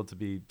and be able to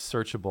be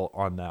searchable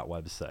on that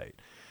website.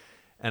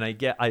 And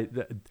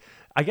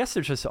I guess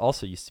there just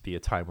also used to be a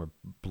time where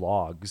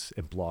blogs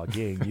and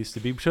blogging used to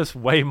be just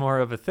way more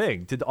of a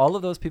thing. Did all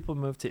of those people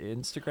move to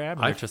Instagram?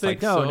 And I just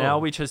think no, so. Now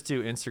we just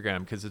do Instagram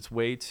because it's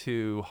way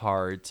too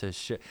hard to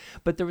share.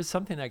 But there was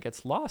something that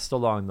gets lost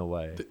along the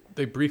way.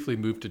 They briefly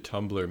moved to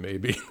Tumblr,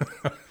 maybe.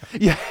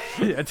 Yeah,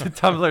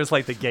 Tumblr is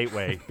like the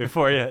gateway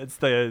before you. It's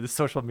the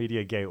social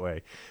media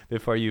gateway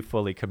before you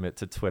fully commit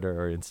to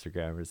Twitter or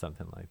Instagram or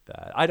something like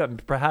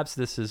that. Perhaps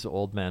this is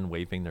old men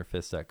waving their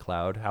fists at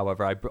cloud.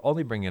 However, I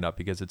only bring it up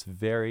because it's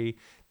very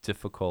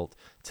difficult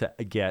to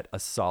get a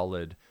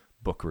solid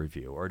book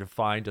review or to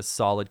find a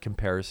solid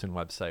comparison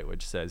website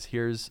which says,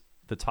 here's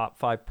the top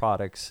 5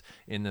 products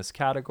in this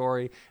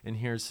category, and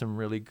here's some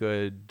really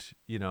good,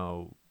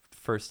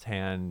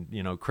 firsthand,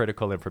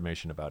 critical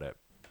information about it.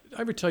 Did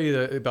I ever tell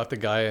you about the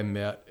guy I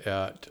met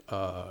at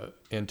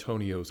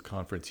Antonio's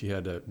conference? He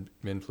had an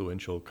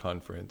influential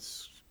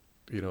conference,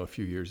 a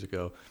few years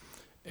ago.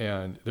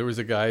 And there was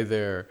a guy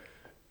there,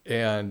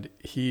 and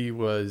he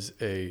was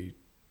a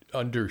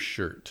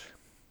undershirt.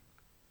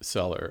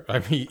 seller. I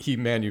mean, he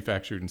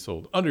manufactured and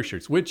sold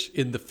undershirts, which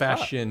in the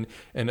fashion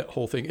and the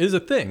whole thing is a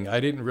thing. I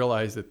didn't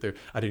realize that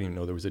I didn't even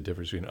know there was a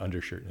difference between an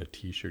undershirt and a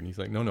t-shirt. And he's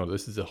like, no,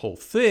 this is a whole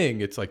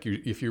thing. It's like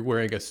if you're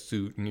wearing a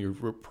suit and you're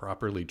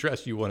properly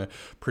dressed, you want to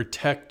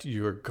protect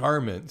your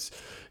garments.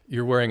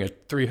 You're wearing a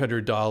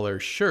 $300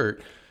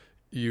 shirt,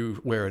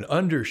 you wear an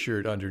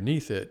undershirt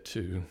underneath it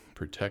to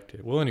protect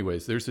it. Well,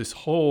 anyways, there's this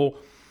whole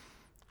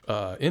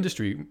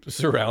industry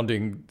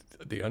surrounding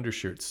the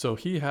undershirts. So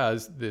he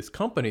has this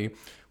company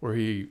where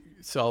he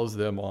sells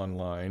them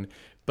online,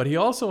 but he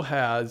also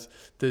has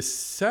this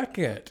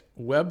second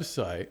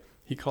website.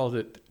 He calls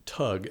it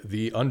Tug,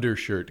 the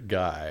Undershirt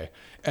Guy.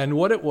 And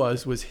what it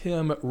was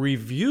him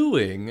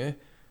reviewing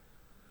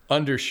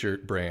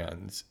undershirt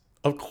brands.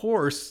 Of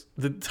course,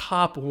 the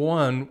top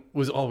one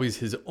was always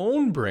his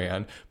own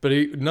brand, but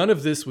none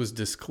of this was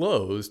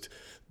disclosed.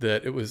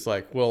 That it was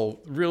like, well,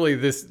 really,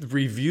 this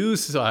review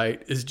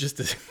site is just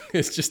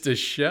a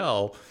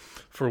shell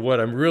for what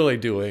I'm really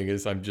doing.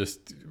 Is I'm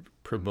just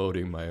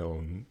promoting my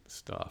own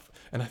stuff.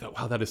 And I thought,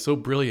 wow, that is so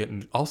brilliant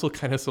and also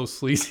kind of so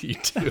sleazy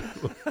too.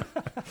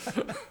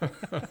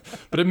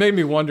 But it made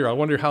me wonder. I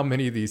wonder how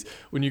many of these,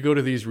 when you go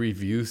to these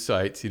review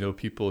sites,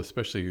 people,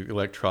 especially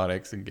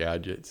electronics and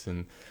gadgets,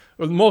 and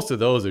most of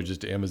those are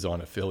just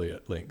Amazon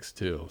affiliate links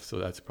too. So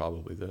that's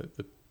probably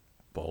the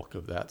bulk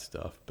of that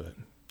stuff. But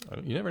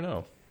you never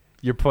know.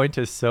 Your point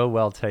is so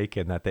well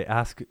taken that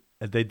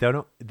they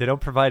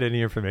don't provide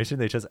any information.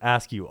 They just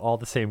ask you all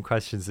the same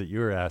questions that you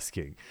were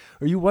asking.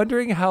 Are you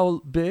wondering how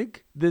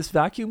big this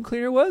vacuum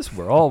cleaner was?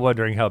 We're all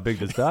wondering how big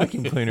this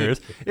vacuum cleaner is.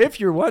 If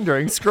you're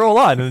wondering, scroll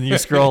on, and then you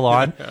scroll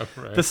on. Yeah,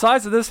 right. The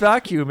size of this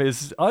vacuum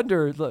is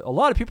under. A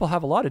lot of people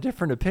have a lot of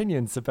different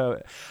opinions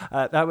about.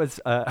 I was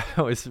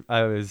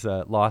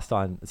lost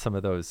on some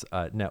of those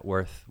net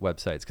worth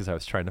websites because I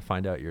was trying to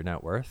find out your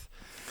net worth.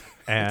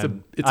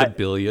 And it's $1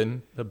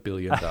 billion.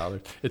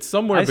 It's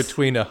somewhere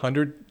between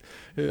 $100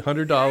 and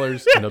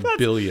 $1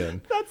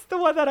 billion. That's the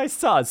one that I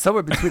saw. It's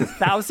somewhere between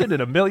 $1,000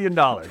 and $1 million.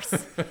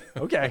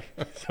 Okay,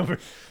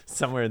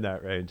 somewhere in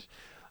that range.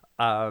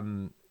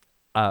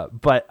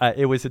 But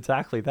it was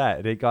exactly that.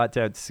 And it got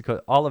down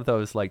to all of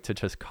those like to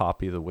just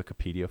copy the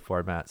Wikipedia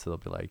format. So they'll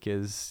be like,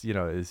 is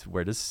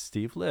where does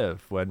Steve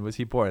live? When was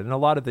he born? And a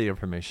lot of the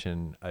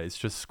information is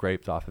just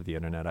scraped off of the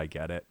internet. I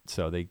get it.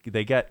 So they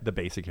get the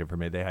basic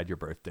information. They had your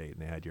birth date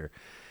and they had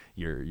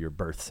your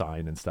birth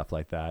sign and stuff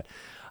like that.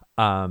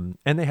 And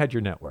they had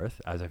your net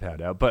worth, as I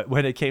found out. But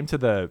when it came to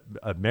the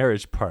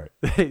marriage part,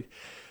 they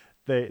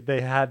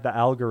had the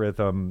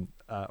algorithm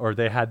or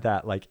they had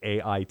that like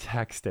AI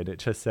text, and it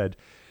just said,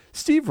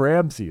 Steve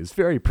Ramsey is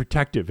very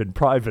protective and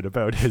private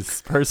about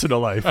his personal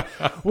life.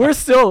 We're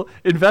still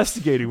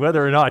investigating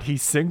whether or not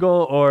he's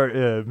single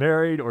or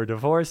married or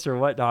divorced or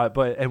whatnot,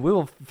 and we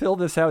will fill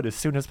this out as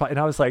soon as possible. And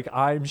I was like,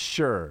 I'm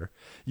sure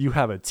you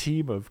have a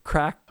team of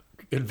crack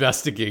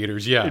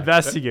investigators. Yeah.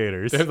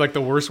 Investigators. They're like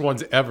the worst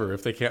ones ever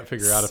if they can't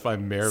figure out if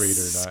I'm married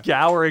or not.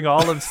 Scouring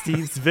all of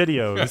Steve's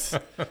videos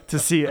to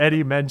see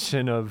any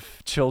mention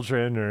of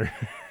children or...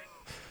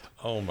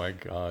 Oh my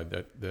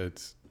God.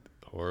 That's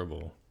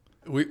horrible.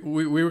 We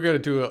were going to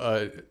do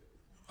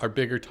our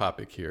bigger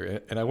topic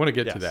here, and I want to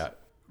get to that,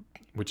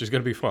 which is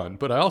going to be fun.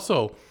 But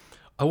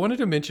I wanted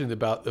to mention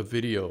about the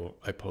video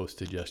I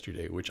posted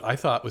yesterday, which I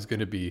thought was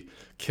going to be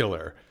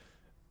killer.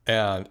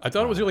 And I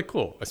thought it was really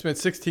cool. I spent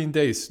 16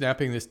 days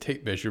snapping this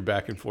tape measure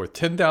back and forth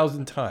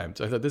 10,000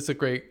 times. I thought this is a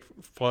great,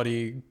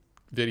 funny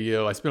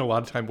video. I spent a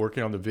lot of time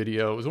working on the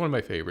video. It was one of my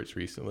favorites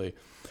recently.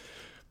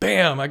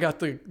 Bam! I got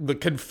the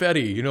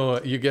confetti.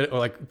 You get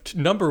like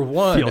number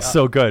one. Feels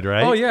so good,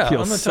 right? Oh yeah,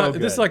 Feels so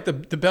good. This is like the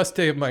best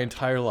day of my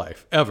entire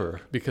life ever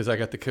because I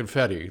got the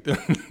confetti.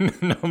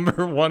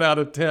 Number 1 out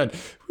of 10.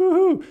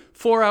 Woohoo!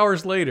 4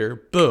 hours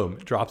later, boom,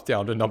 drops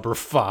down to number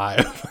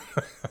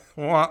 5.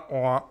 Wah,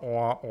 wah,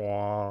 wah,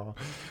 wah.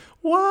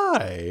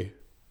 Why?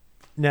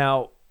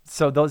 Now,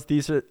 so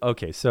these are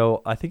okay.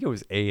 So I think it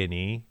was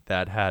A&E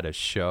that had a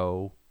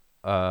show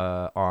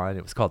on.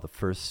 It was called The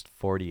First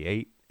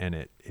 48. And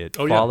it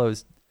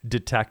follows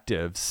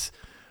detectives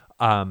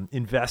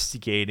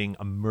investigating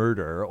a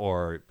murder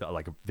or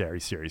like a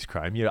very serious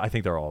crime. I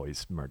think they're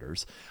always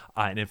murders.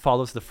 And it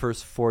follows the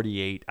first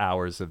 48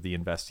 hours of the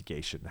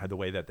investigation, the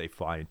way that they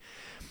find.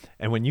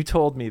 And when you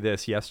told me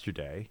this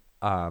yesterday,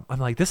 I'm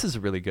like, this is a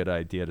really good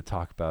idea to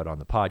talk about on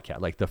the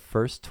podcast. Like the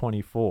first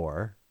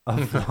 24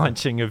 of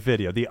launching a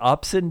video, the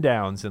ups and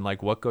downs and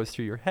like what goes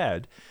through your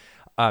head.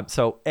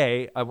 So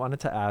I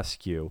wanted to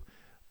ask you,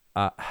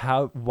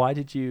 why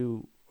did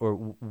you...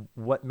 or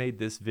what made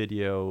this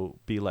video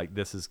be like,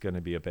 this is going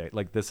to be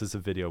this is a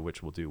video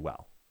which will do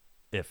well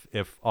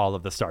if all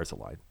of the stars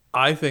align?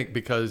 I think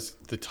because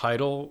the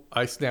title,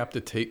 I snapped a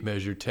tape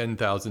measure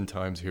 10,000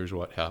 times, here's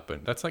what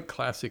happened. That's like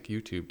classic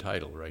YouTube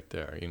title right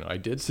there. I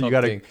did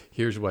something,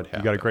 here's what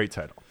happened. You got a great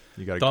title.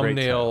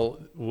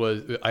 Thumbnail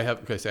was, I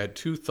had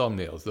 2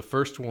 thumbnails. The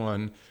first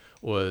one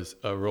was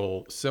a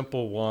real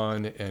simple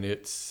one, and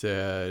it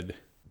said...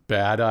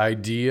 bad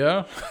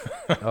idea.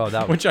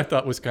 Which I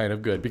thought was kind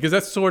of good because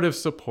that sort of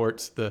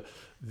supports the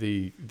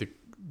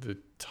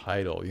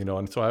title,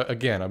 and so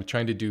I'm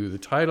trying to do the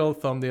title,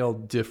 thumbnail,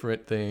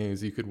 different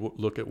things. You could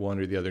look at one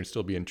or the other and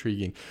still be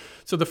intriguing.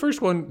 So the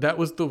first one, that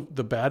was the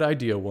bad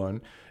idea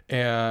one,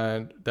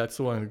 and that's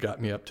the one that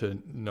got me up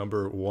to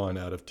number 1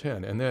 out of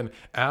 10. And then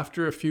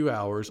after a few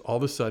hours, all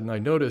of a sudden I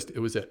noticed it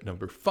was at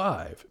number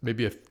 5.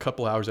 Maybe a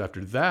couple hours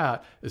after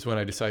that is when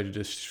I decided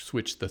to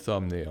switch the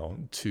thumbnail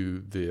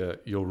to the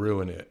 "You'll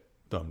Ruin It"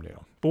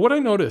 thumbnail. But what I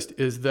noticed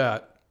is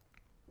that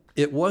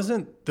it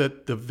wasn't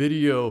that the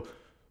video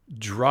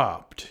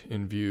dropped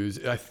in views.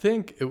 I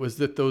think it was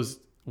that those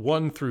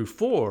 1 through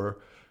 4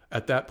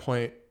 at that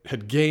point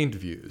had gained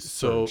views.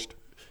 So,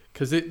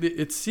 because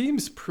it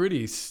seems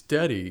pretty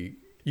steady.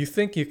 You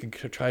think you can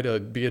try to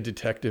be a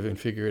detective and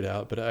figure it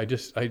out, but I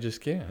just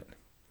can't.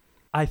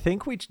 I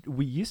think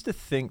we used to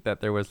think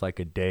that there was like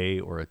a day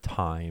or a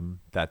time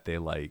that they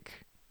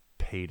like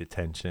paid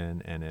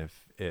attention, and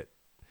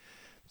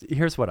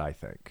here's what I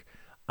think.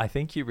 I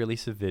think you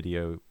release a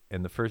video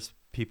and the first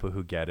people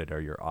who get it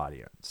are your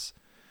audience.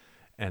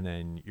 And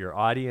then your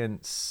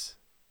audience,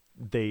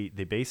 they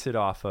base it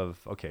off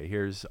of, okay,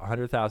 here's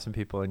 100,000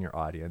 people in your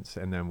audience,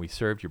 and then we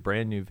served your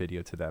brand new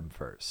video to them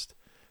first.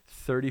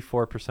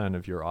 34%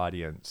 of your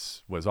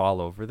audience was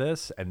all over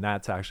this, and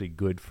that's actually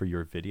good for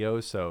your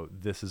video. So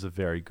this is a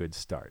very good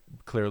start.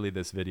 Clearly,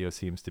 this video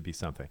seems to be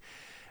something.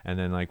 And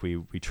then like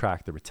we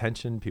track the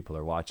retention. People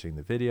are watching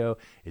the video.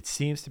 It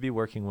seems to be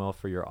working well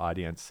for your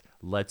audience.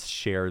 Let's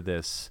share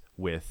this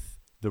with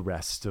the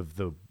rest of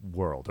the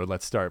world, or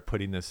let's start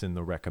putting this in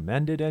the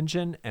recommended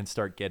engine and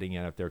start getting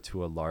it out there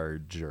to a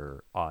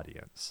larger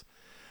audience.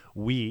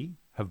 We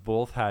have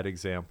both had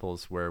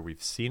examples where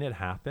we've seen it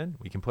happen.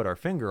 We can put our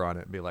finger on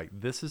it and be like,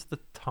 this is the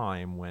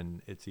time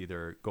when it's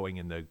either going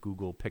in the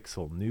Google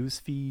Pixel news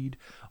feed,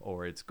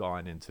 or it's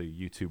gone into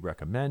YouTube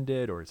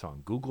recommended, or it's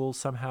on Google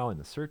somehow in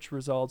the search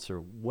results,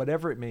 or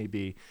whatever it may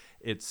be.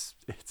 It's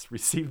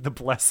received the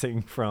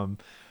blessing from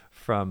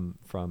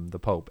the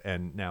Pope,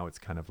 and now it's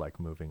kind of like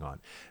moving on.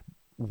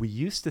 We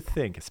used to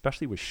think,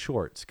 especially with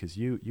shorts, because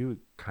you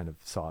kind of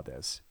saw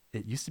this,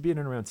 it used to be in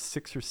around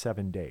 6 or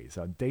 7 days.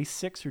 On day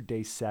 6 or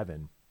day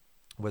 7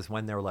 was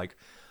when they were like,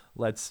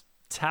 let's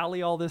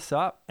tally all this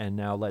up and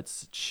now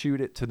let's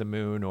shoot it to the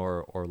moon,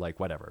 or like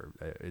whatever.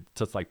 It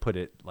just like put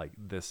it like,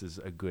 this is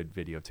a good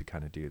video to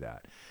kind of do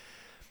that.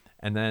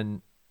 And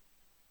then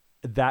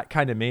that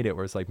kind of made it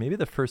where it's like, maybe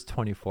the first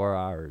 24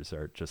 hours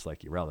are just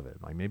like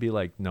irrelevant. Like maybe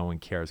like no one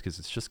cares because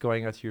it's just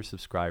going out to your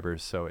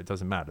subscribers. So it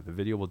doesn't matter. The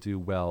video will do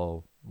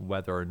well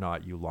whether or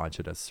not you launch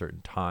it at a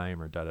certain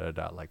time or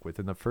da-da-da. Like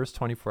within the first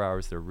 24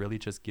 hours, they're really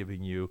just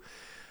giving you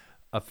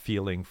a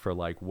feeling for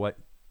like what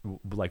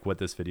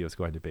this video is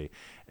going to be.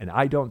 And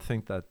I don't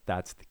think that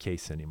that's the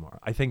case anymore.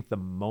 I think the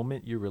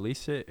moment you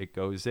release it, it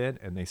goes in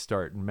and they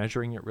start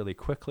measuring it really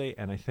quickly.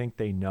 And I think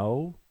they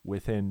know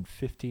within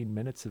 15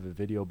 minutes of a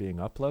video being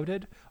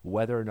uploaded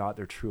whether or not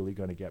they're truly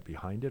going to get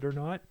behind it or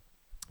not.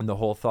 And the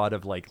whole thought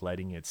of like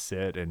letting it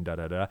sit and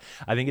da-da-da,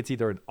 I think it's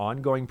either an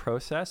ongoing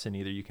process and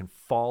either you can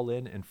fall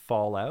in and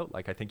fall out.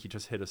 Like I think you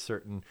just hit a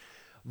certain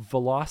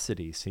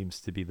velocity seems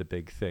to be the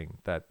big thing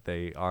that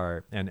they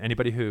are. And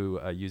anybody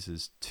who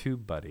uses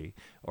TubeBuddy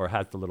or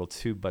has the little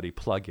TubeBuddy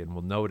plugin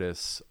will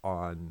notice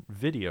on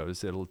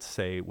videos, it'll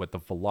say what the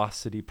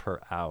velocity per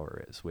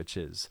hour is, which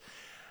is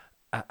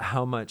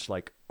how much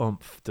like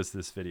oomph does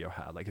this video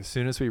have? Like as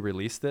soon as we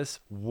released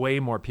this,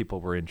 way more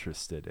people were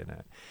interested in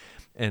it.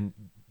 And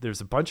there's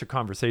a bunch of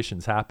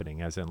conversations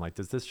happening as in like,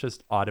 does this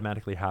just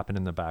automatically happen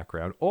in the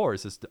background? Or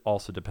is this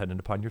also dependent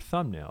upon your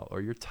thumbnail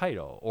or your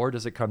title? Or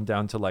does it come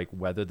down to like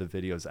whether the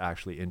video is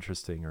actually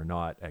interesting or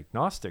not,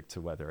 agnostic to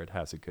whether it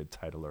has a good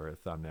title or a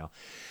thumbnail?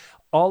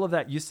 All of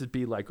that used to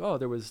be like, oh,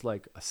 there was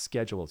like a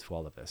schedule to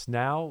all of this.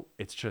 Now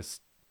it's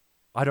just,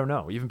 I don't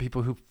know, even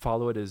people who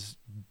follow it as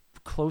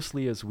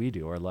closely as we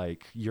do are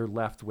like, you're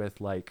left with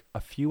like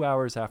a few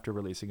hours after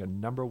releasing a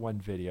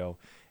 #1 video,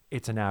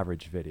 it's an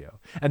average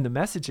video. And the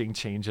messaging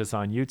changes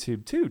on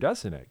YouTube too,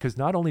 doesn't it? Because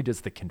not only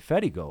does the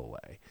confetti go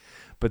away,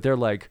 but they're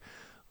like,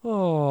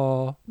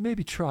 oh,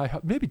 maybe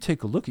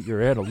take a look at your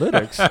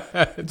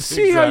analytics,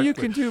 see how you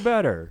can do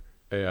better.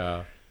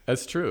 Yeah,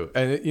 that's true.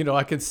 And,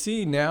 I can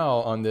see now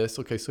on this,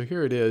 okay, so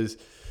here it is,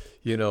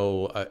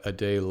 a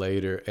day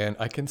later, and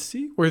I can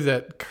see where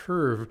that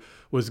curve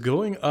was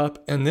going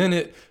up, and then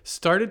it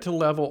started to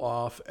level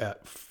off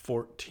at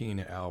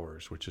 14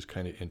 hours, which is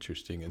kind of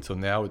interesting. And so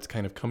now it's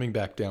kind of coming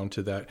back down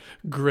to that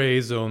gray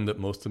zone that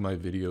most of my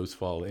videos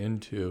fall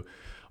into.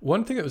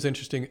 One thing that was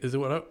interesting is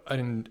that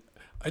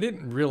I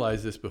didn't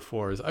realize this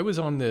before, is I was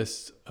on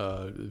this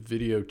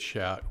video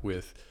chat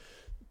with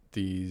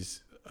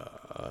these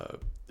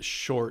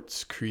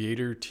shorts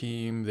creator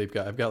team.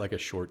 I've got like a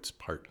shorts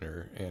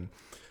partner,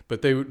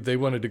 but they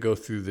wanted to go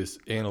through this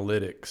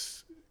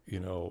analytics,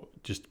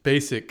 just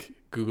basic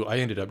Google. I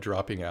ended up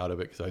dropping out of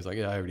it because I was like,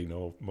 yeah, I already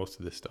know most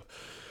of this stuff.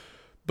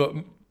 But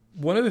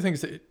one of the things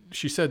that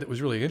she said that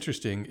was really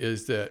interesting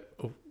is that,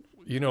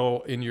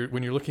 when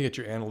you're looking at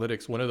your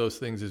analytics, one of those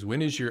things is,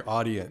 when is your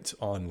audience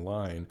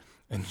online?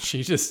 And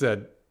she just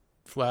said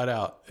flat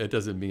out, it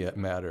doesn't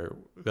matter.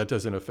 That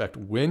doesn't affect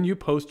when you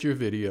post your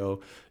video.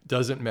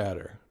 Doesn't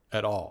matter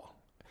at all.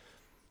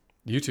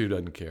 YouTube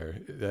doesn't care.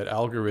 That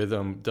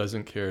algorithm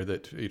doesn't care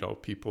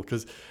that, people,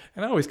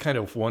 and I always kind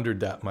of wondered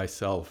that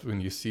myself when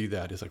you see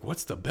that. It's like,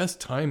 what's the best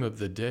time of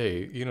the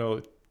day?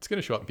 It's going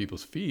to show up in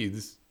people's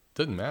feeds.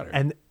 Doesn't matter.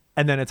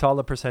 And then it's all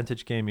a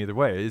percentage game either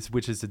way,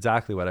 which is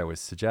exactly what I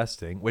was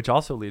suggesting, which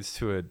also leads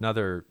to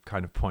another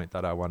kind of point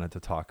that I wanted to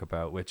talk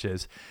about, which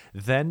is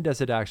then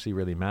does it actually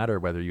really matter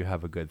whether you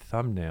have a good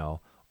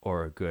thumbnail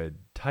or a good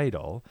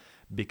title?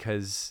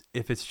 Because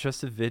if it's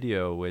just a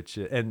video,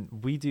 and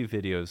we do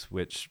videos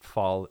which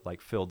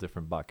fill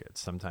different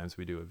buckets. Sometimes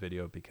we do a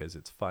video because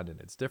it's fun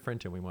and it's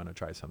different and we want to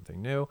try something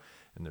new.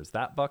 And there's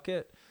that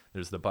bucket.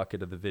 There's the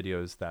bucket of the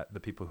videos that the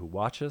people who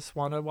watch us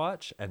want to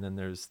watch. And then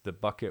there's the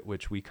bucket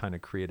which we kind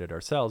of created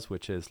ourselves,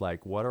 which is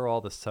like, what are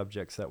all the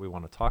subjects that we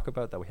want to talk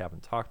about that we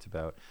haven't talked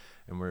about?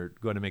 And we're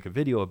going to make a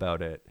video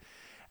about it.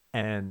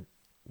 And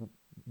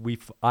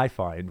I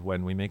find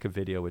when we make a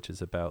video which is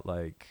about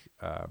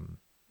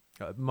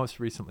most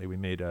recently, we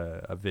made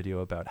a video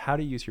about how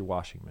to use your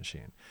washing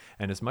machine.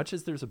 And as much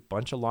as there's a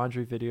bunch of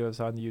laundry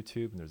videos on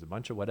YouTube and there's a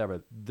bunch of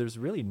whatever, there's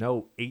really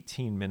no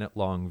 18-minute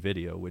long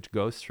video which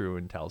goes through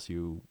and tells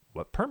you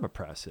what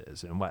permapress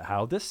is and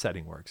how this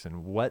setting works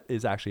and what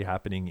is actually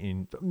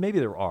happening maybe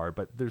there are,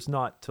 but there's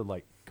not to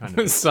kind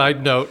of.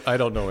 Side note, I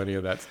don't know any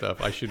of that stuff.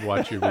 I should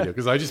watch your video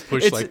because I just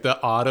push the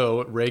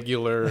auto,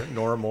 regular,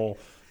 normal,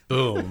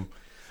 boom.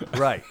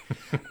 Right.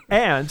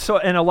 And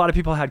a lot of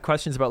people had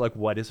questions about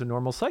what is a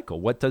normal cycle?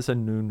 What does a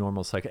new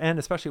normal cycle? And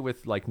especially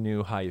with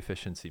new high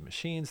efficiency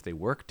machines, they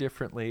work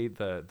differently.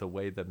 The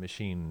way the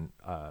machine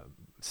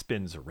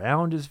spins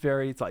around is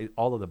it's like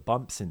all of the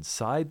bumps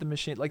inside the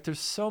machine. There's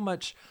so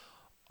much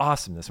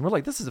awesomeness. And we're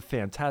like, this is a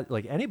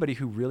fantastic, anybody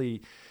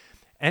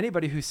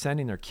who's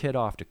sending their kid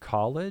off to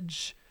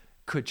college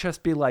could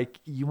just be like,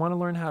 you want to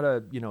learn how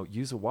to,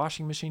 use a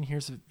washing machine?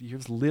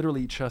 Here's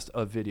literally just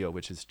a video,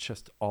 which is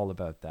just all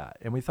about that.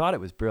 And we thought it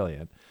was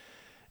brilliant.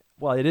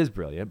 Well, it is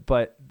brilliant,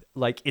 but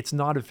it's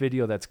not a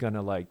video that's going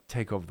to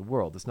take over the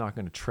world. It's not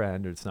going to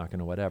trend or it's not going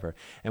to whatever.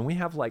 And we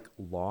have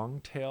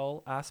long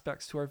tail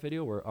aspects to our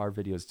video where our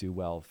videos do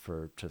well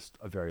for just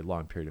a very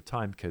long period of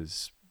time,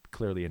 because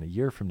clearly in a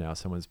year from now,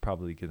 someone's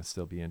probably going to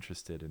still be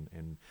interested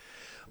in,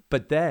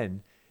 but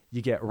then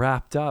you get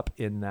wrapped up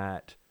in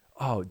that,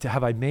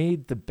 have I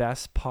made the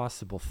best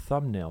possible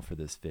thumbnail for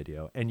this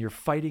video? And you're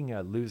fighting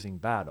a losing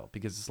battle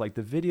because it's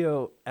the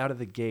video out of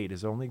the gate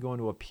is only going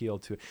to appeal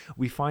to.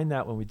 We find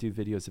that when we do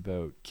videos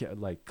about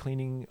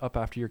cleaning up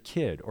after your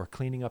kid or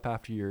cleaning up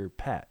after your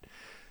pet.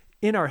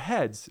 In our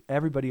heads,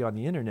 everybody on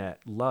the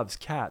internet loves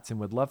cats and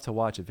would love to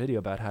watch a video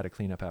about how to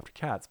clean up after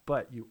cats,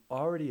 but you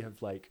already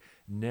have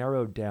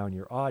narrowed down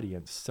your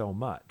audience so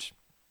much.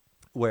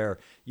 Where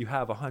you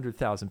have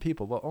 100,000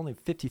 people, well, only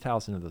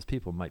 50,000 of those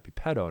people might be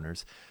pet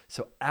owners.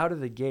 So out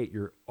of the gate,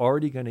 you're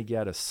already going to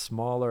get a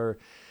smaller.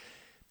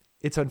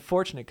 It's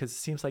unfortunate because it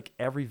seems like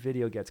every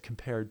video gets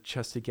compared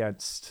just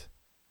against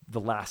the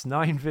last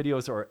 9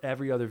 videos or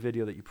every other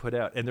video that you put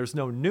out, and there's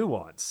no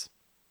nuance.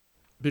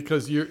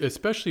 Because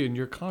especially in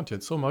your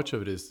content, so much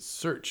of it is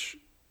search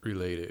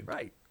related.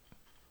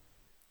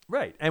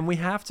 Right. And we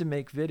have to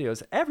make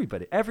videos,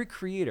 every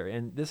creator.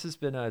 And this has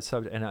been a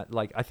subject, and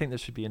I think there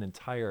should be an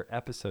entire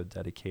episode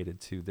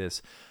dedicated to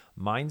this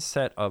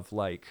mindset of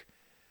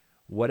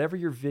whatever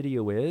your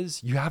video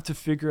is, you have to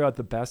figure out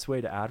the best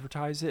way to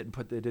advertise it and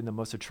put it in the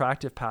most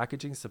attractive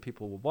packaging so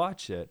people will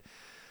watch it,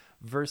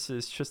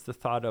 versus just the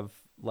thought of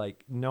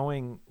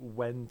knowing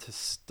when to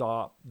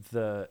stop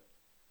the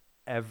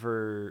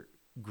ever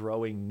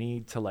growing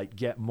need to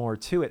get more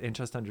to it and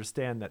just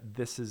understand that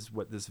this is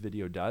what this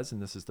video does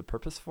and this is the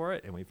purpose for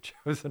it, and we've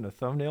chosen a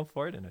thumbnail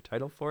for it and a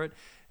title for it,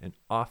 and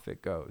off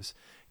it goes.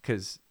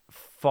 Because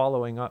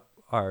following up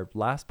our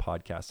last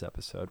podcast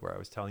episode where I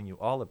was telling you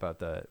all about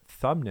the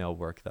thumbnail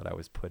work that I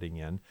was putting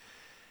in,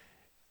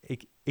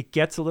 it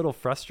gets a little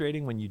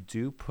frustrating when you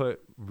do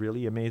put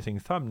really amazing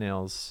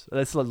thumbnails.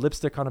 That's a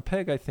lipstick on a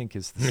pig, I think,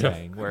 is the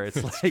saying, where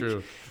it's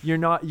true.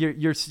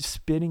 you're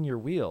spinning your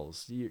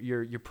wheels.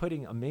 You're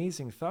putting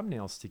amazing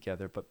thumbnails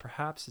together, but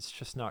perhaps it's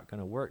just not going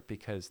to work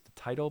because the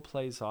title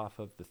plays off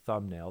of the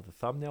thumbnail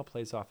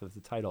plays off of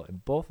the title,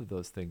 and both of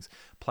those things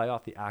play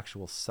off the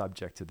actual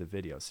subject of the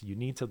video. So you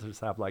need to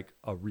just have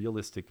a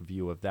realistic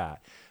view of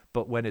that.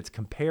 But when it's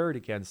compared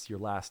against your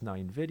last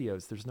 9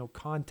 videos, there's no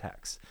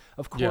context.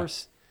 Of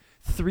course. Yeah.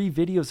 3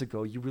 videos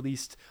ago, you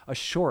released a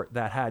short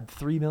that had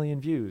 3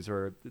 million views.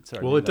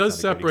 Well, it does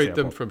separate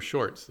them from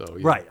shorts, though.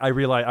 Yeah. Right. I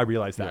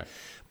realize that. Yeah.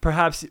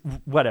 Perhaps,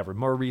 whatever.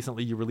 More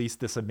recently, you released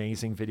this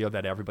amazing video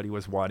that everybody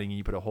was wanting, and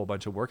you put a whole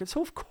bunch of work in.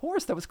 So, of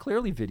course, that was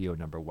clearly video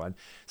number 1.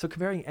 So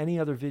comparing any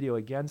other video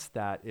against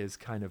that is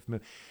kind of...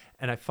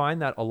 And I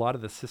find that a lot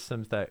of the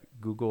systems that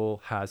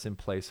Google has in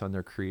place on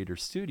their Creator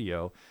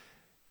Studio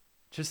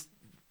just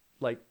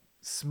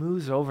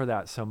smooths over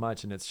that so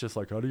much, and it's just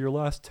out of your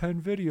last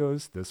 10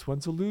 videos, this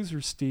one's a loser,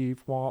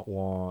 Steve. Wah,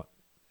 wah.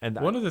 And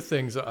one of the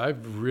things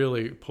I've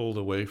really pulled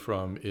away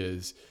from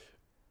is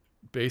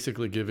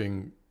basically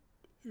giving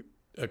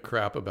a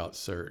crap about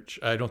search.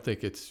 I don't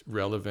think it's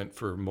relevant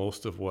for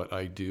most of what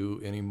I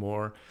do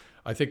anymore.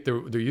 I think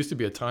there used to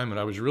be a time when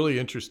I was really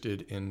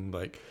interested in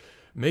like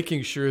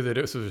making sure that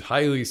it was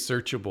highly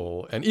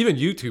searchable. And even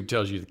YouTube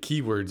tells you the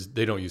keywords,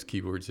 they don't use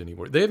keywords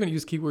anymore. They haven't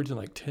used keywords in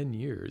like 10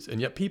 years. And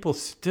yet people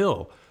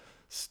still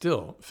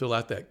fill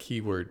out that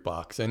keyword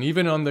box. And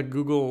even on the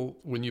Google,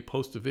 when you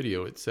post a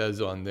video, it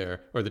says on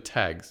there, or the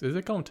tags, is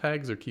it called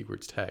tags or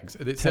keywords? Tags.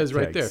 It says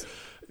right there,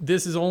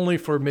 this is only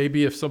for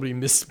maybe if somebody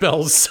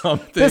misspells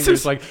something.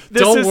 It's like,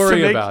 don't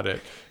worry about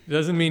it. It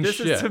doesn't mean shit.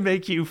 This is to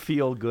make you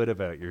feel good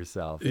about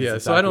yourself. Yeah,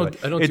 so I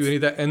don't do any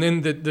of that. And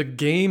then the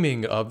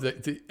gaming of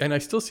and I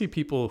still see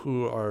people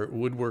who are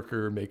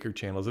woodworker maker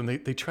channels, and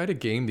they try to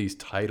game these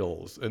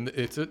titles, and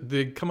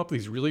they come up with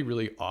these really,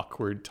 really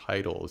awkward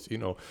titles, you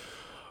know,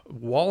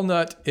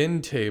 walnut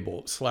end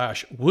table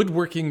 /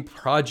 woodworking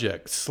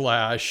project /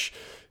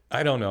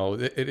 I don't know.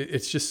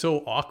 It's just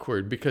so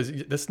awkward because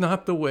that's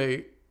not the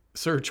way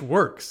search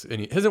works,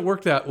 and it hasn't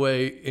worked that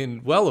way in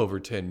well over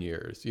 10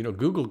 years. You know,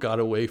 Google got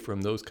away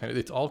from those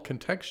it's all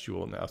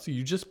contextual now. So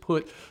you just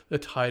put the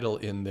title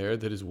in there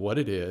that is what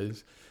it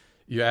is.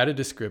 You add a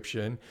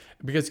description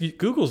because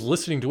Google's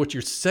listening to what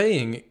you're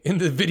saying in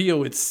the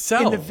video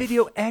itself. In the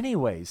video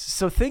anyways.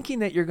 So thinking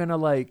that you're going to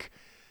like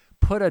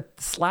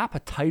slap a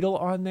title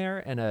on there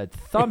and a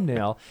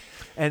thumbnail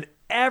and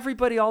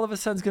everybody all of a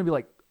sudden is going to be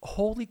like,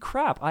 holy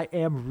crap, I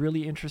am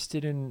really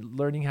interested in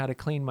learning how to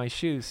clean my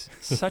shoes.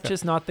 Such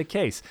is not the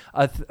case.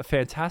 A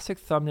fantastic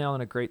thumbnail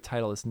and a great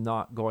title is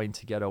not going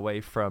to get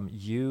away from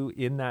you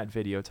in that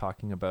video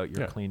talking about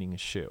your cleaning a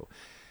shoe.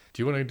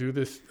 Do you want to do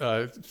this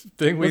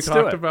thing we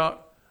talked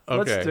about?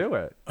 Okay. Let's do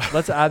it.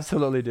 Let's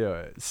absolutely do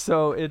it.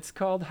 So it's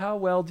called How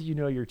Well Do You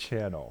Know Your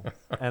Channel?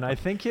 And I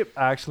think it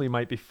actually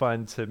might be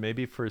fun to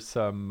maybe for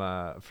some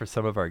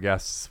of our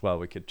guests as well,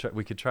 we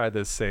could try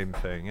this same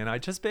thing. And I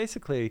just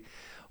basically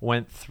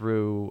went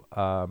through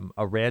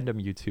a random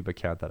YouTube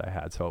account that I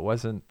had. So it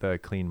wasn't the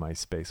Clean My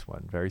Space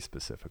one, very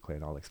specifically,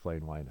 and I'll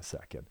explain why in a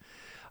second.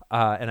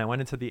 And I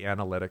went into the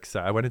analytics.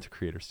 I went into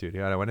Creator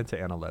Studio and I went into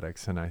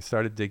analytics and I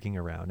started digging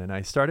around and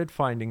I started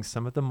finding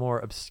some of the more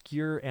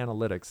obscure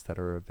analytics that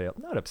are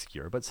available. Not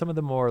obscure, but some of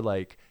the more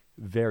like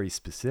very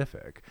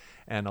specific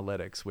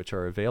analytics which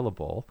are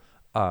available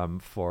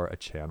for a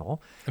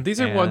channel. And these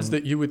are ones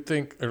that you would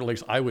think, or at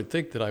least I would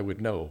think that I would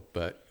know,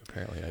 but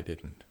apparently I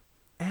didn't.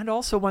 And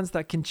also ones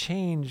that can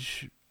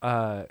change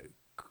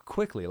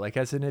quickly. Like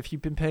as in if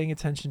you've been paying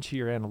attention to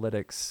your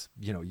analytics,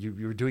 you know,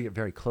 you were doing it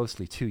very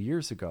closely 2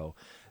 years ago.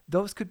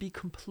 Those could be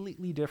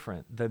completely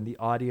different than the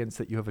audience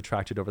that you have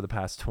attracted over the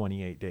past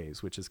 28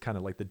 days, which is kind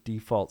of like the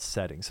default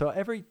setting. So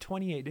every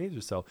 28 days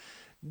or so,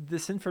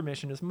 this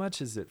information, as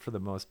much as it for the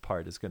most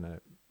part is going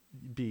to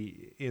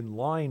be in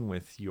line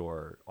with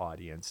your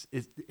audience,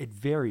 it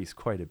varies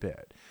quite a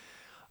bit.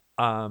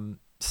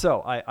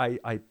 So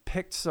I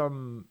picked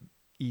some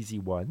easy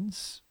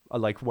ones,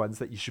 like ones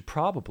that you should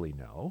probably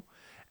know.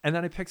 And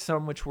then I picked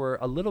some which were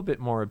a little bit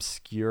more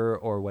obscure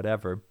or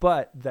whatever,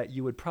 but that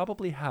you would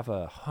probably have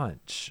a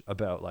hunch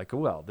about, like,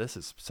 well, this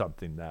is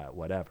something that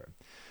whatever.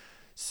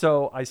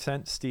 So I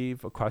sent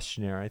Steve a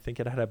questionnaire. I think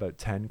it had about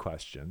 10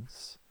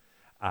 questions,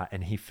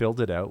 and he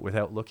filled it out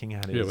without looking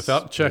at it. Yeah,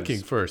 without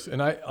checking first.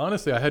 And I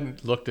honestly, I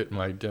hadn't looked at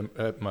my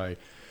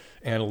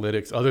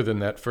analytics other than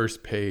that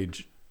first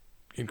page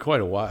in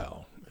quite a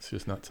while. It's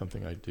just not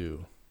something I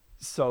do.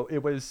 So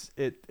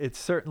it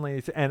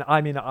certainly, and I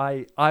mean,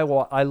 I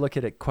look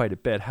at it quite a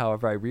bit.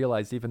 However, I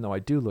realized even though I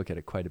do look at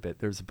it quite a bit,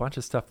 there's a bunch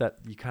of stuff that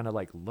you kind of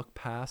like look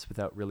past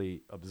without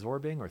really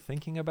absorbing or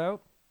thinking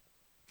about.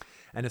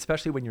 And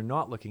especially when you're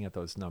not looking at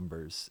those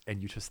numbers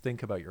and you just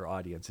think about your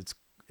audience,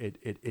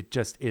 it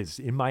just is.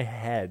 In my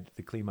head,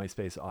 the Clean My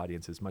Space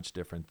audience is much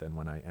different than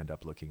when I end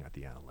up looking at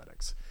the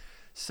analytics.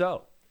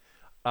 So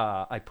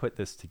I put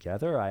this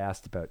together. I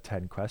asked about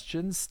 10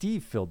 questions.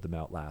 Steve filled them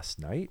out last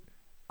night.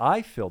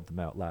 I filled them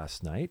out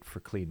last night for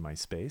Clean My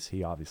Space.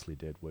 He obviously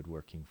did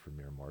Woodworking for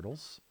Mere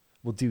Mortals.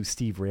 We'll do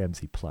Steve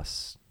Ramsey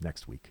Plus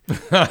next week.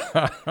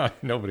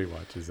 Nobody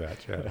watches that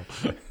channel.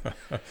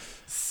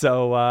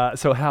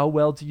 So how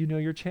well do you know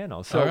your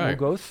channel? So right.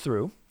 We'll go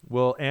through,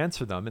 we'll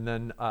answer them, and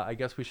then I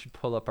guess we should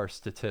pull up our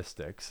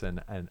statistics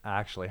and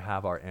actually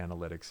have our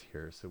analytics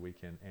here so we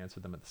can answer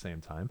them at the same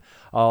time.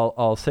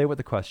 I'll say what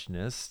the question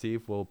is.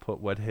 Steve will put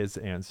what his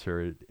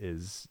answer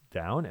is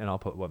down, and I'll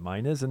put what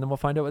mine is, and then we'll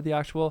find out what the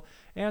actual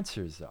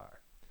answers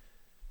are.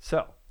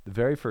 So the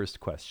very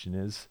first question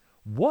is,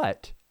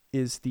 what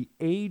is the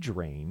age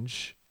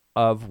range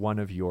of one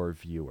of your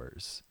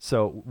viewers?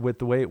 So with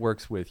the way it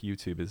works with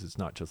YouTube is it's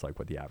not just like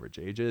what the average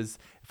age is.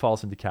 It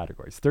falls into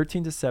categories: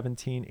 13 to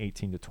 17,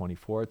 18 to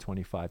 24,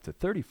 25 to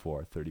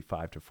 34,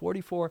 35 to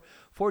 44,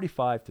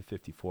 45 to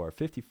 54,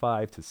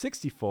 55 to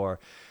 64,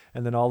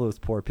 And then all those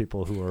poor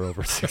people who are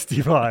over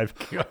 65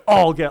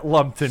 all get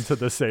lumped into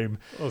the same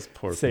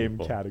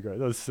people. category.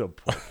 Those so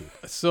poor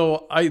people.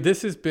 So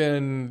this has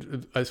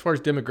been, as far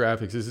as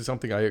demographics, this is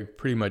something I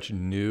pretty much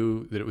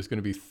knew that it was going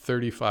to be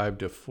 35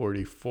 to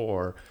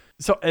 44.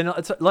 So, and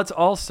let's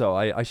also,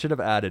 I should have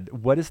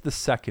added, what is the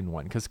second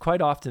one? Because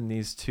quite often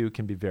these two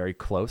can be very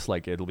close.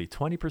 Like it'll be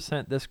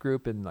 20% this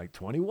group and like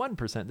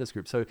 21% this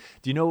group. So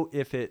do you know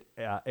if it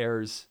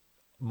airs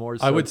more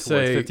so towards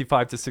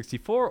 55 to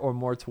 64 or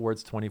more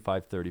towards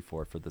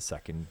 25-34 for the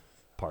second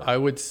part? I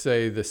would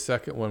say the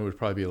second one would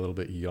probably be a little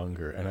bit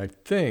younger. And I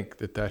think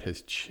that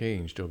has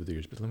changed over the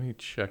years. But let me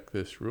check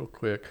this real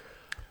quick.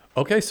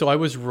 Okay, so I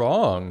was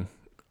wrong.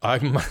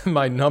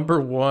 My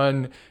number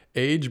one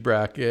age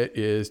bracket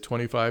is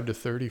 25 to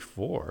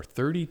 34,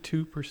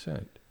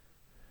 32%.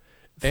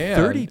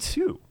 And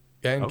 32.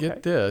 And okay.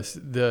 Get this,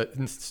 the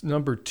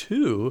number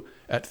two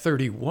at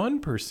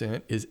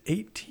 31% is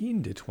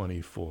 18 to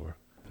 24.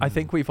 I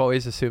think we've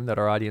always assumed that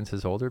our audience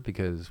is older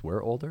because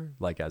we're older,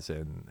 like as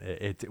in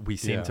we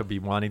seem to be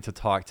wanting to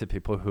talk to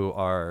people who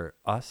are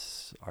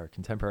our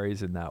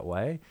contemporaries in that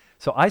way.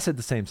 So I said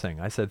the same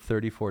thing. I said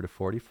 34 to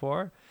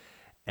 44.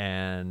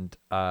 And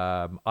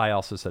I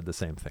also said the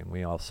same thing.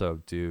 We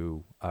also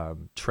do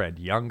trend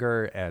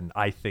younger. And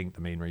I think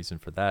the main reason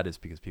for that is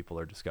because people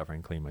are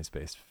discovering Clean My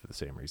Space for the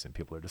same reason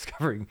people are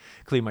discovering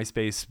Clean My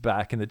Space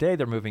back in the day.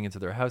 They're moving into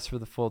their house for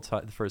the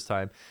first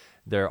time.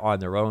 They're on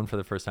their own for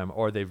the first time,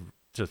 or they've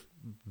just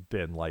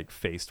been like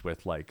faced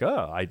with like,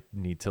 oh, I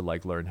need to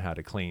like learn how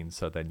to clean.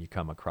 So then you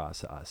come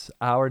across us.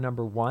 Our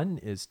number one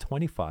is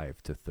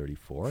 25 to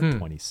 34,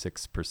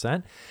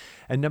 26%.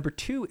 And number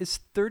two is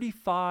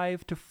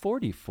 35 to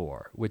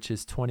 44, which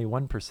is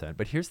 21%.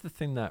 But here's the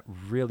thing that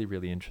really,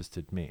 really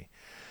interested me.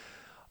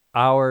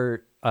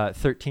 Our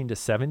 13 to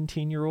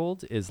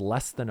 17-year-old is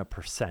less than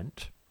 1%,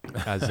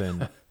 as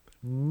in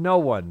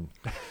no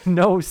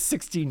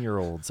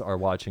 16-year-olds are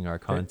watching our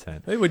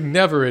content. They would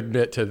never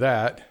admit to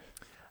that.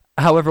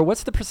 However,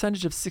 what's the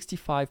percentage of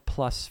 65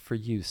 plus for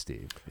you,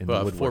 Steve? In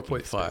the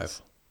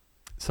 4.5.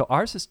 So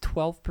ours is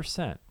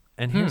 12%.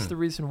 And here's the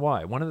reason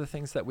why. One of the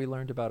things that we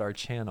learned about our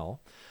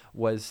channel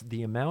was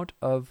the amount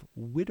of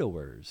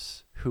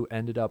widowers who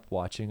ended up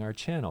watching our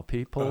channel.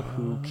 People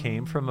who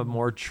came from a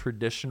more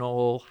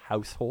traditional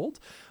household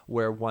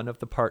where one of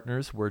the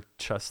partners were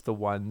just the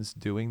ones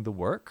doing the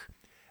work.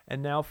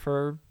 And now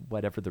for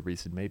whatever the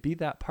reason may be,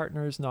 that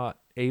partner is not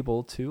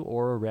able to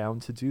or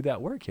around to do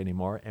that work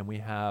anymore. And we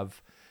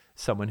have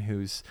someone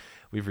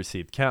we've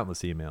received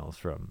countless emails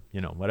from,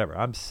 whatever.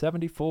 I'm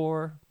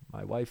 74.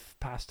 My wife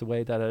passed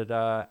away.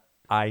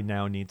 I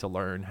now need to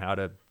learn how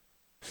to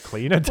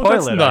clean a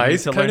toilet.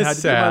 That's nice. Kind of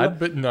sad,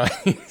 but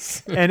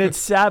nice. And it's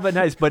sad, but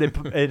nice. But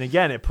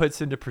it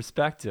puts into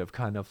perspective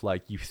kind of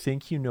like you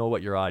think you know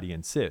what your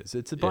audience is.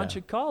 It's a bunch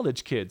of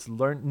college kids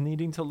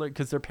needing to learn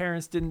because their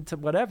parents didn't,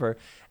 whatever.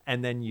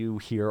 And then you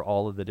hear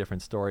all of the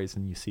different stories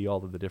and you see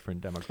all of the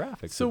different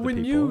demographics. So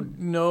when you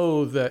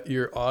know that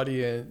your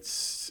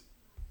audience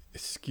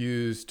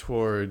skews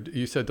toward,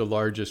 you said the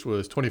largest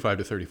was 25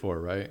 to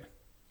 34, right?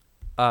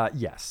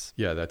 Yes.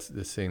 Yeah, that's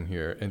the same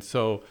here. And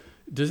so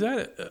does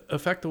that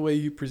affect the way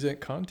you present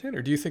content,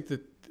 or do you think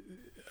that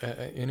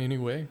in any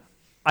way?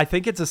 I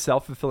think it's a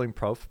self-fulfilling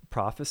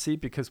prophecy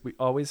because we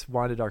always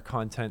wanted our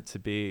content to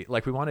be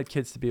like, we wanted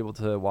kids to be able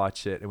to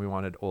watch it and we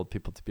wanted old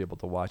people to be able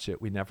to watch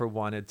it. We never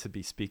wanted to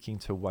be speaking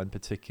to one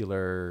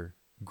particular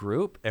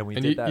group, and we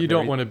did that. You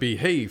don't want to be,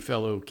 hey,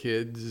 fellow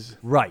kids,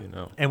 right?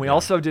 And we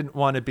also didn't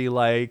want to be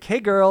like, hey,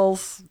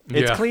 girls,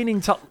 it's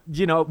cleaning,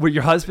 where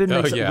your husband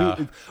makes.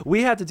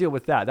 We had to deal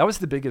with that. That was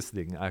the biggest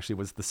thing, actually,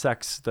 was the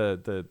sex,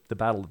 the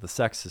battle of the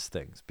sexist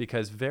things.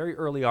 Because very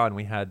early on,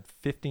 we had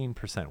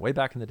 15%. Way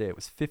back in the day, it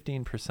was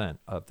 15%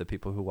 of the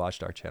people who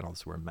watched our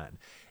channels were men.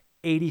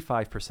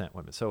 85%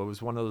 women. So it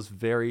was one of those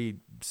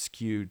very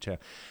skewed.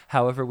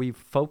 However, we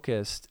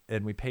focused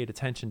and we paid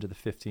attention to the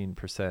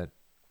 15%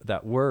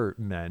 that were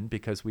men,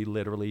 because we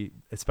literally,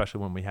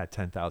 especially when we had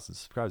 10,000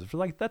 subscribers, we're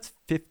like, that's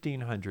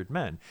 1,500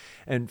 men.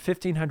 And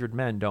 1,500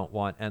 men don't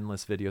want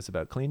endless videos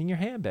about cleaning your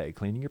handbag,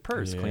 cleaning your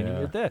purse, cleaning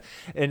your this.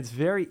 And it's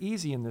very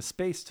easy in this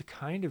space to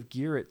kind of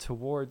gear it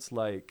towards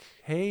like,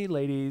 hey,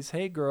 ladies,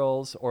 hey,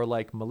 girls, or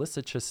like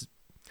Melissa just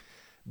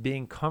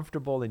being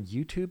comfortable in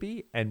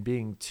YouTube-y and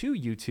being too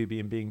YouTube-y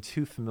and being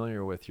too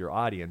familiar with your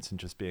audience and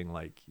just being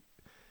like,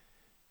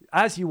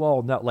 as you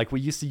all know, like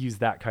we used to use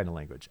that kind of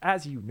language.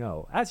 As you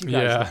know, as you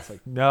guys know. It's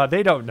like, no,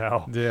 they don't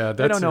know. Yeah,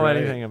 they don't know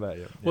anything about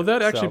you. Well,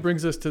 that actually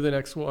brings us to the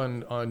next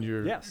one on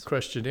your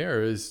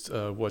questionnaire is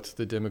what's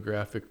the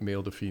demographic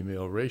male to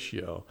female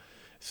ratio?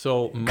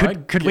 So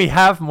could we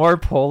have more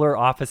polar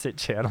opposite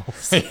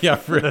channels?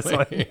 Yeah,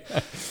 really.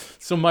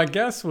 So my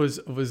guess was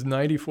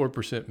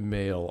 94%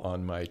 male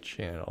on my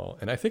channel.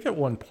 And I think at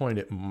one point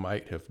it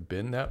might have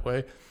been that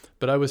way.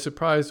 But I was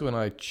surprised when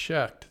I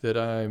checked that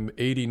I'm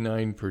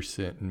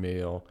 89%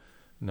 male,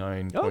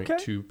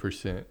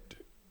 9.2%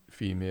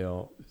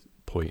 female,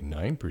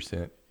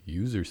 0.9%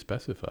 user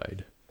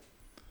specified.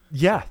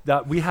 Yeah,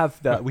 that we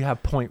have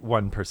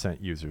 0.1%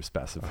 user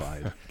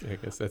specified. I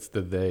guess that's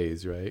the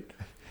theys, right?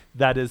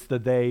 That is the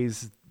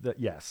theys,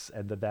 yes,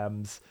 and the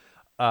thems.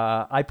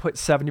 I put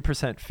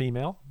 70%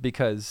 female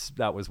because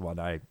that was one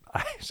I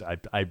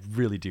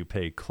really do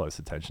pay close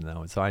attention to that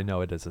one. So I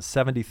know it is a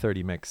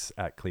 70-30 mix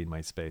at Clean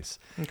My Space.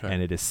 Okay.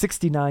 And it is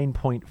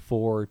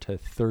 69.4 to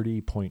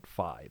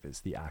 30.5 is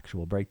the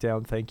actual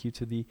breakdown. Thank you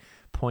to the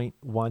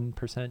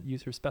 0.1%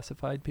 user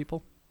specified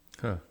people.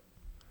 Huh.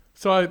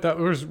 So that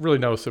was really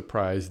no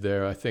surprise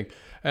there. I think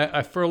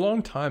for a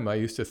long time, I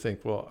used to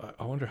think, well,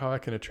 I wonder how I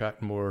can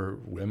attract more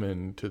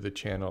women to the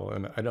channel.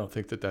 And I don't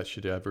think that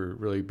should ever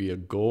really be a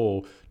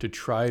goal to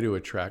try to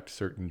attract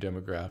certain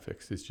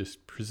demographics. It's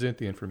just present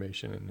the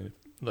information and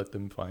let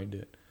them find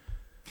it.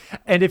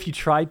 And if you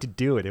tried to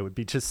do it, it would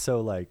be just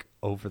so like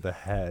over the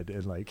head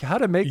and like how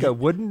to make a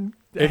wooden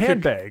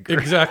handbag.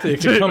 Exactly.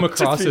 It could come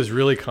across as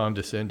really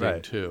condescending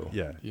Right. too.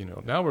 Yeah.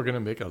 Now we're going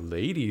to make a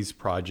ladies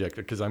project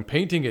because I'm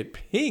painting it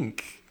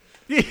pink.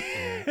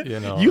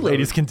 You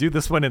ladies can do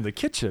this one in the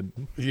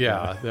kitchen.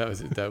 Yeah,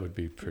 that would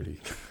be pretty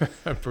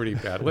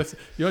bad. You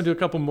want to do a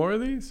couple more of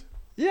these?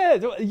 Yeah,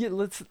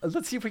 let's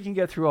see if we can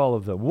get through all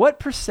of them. What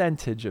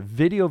percentage of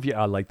video view?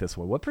 I like this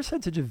one. What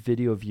percentage of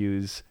video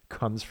views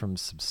comes from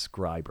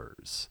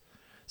subscribers?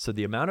 So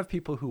the amount of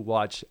people who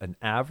watch an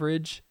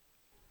average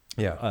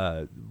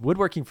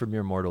Woodworking for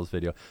Mere Mortals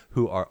video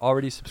who are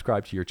already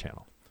subscribed to your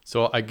channel.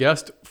 So I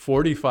guessed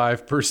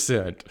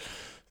 45%.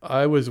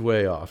 I was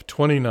way off,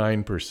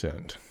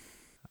 29%.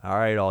 All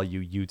right, all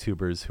you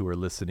YouTubers who are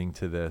listening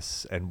to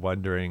this and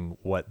wondering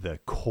what the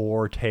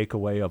core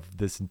takeaway of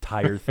this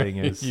entire thing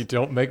is. You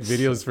don't make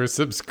videos for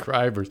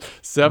subscribers.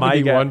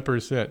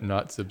 71%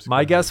 not subscribers.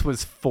 My guess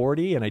was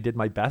 40, and I did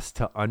my best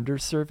to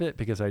underserve it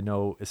because I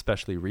know,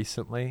 especially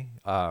recently,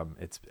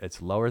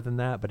 it's lower than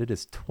that, but it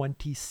is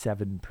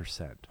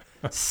 27%.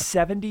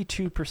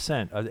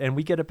 72%. And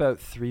we get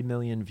about 3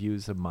 million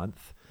views a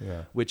month,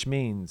 which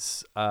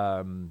means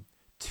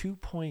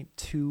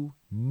 2.2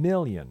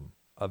 million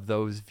of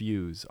those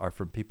views are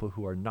from people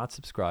who are not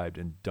subscribed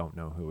and don't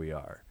know who we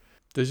are.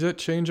 Does that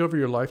change over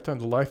your lifetime?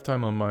 The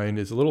lifetime on mine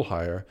is a little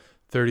higher.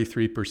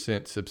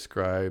 33%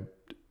 subscribed,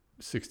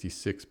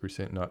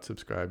 66% not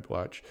subscribed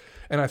watch.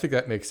 And I think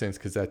that makes sense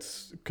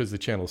because the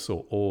channel's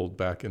so old.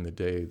 Back in the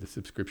day, the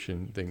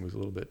subscription thing was a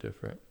little bit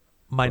different.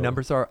 My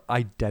numbers are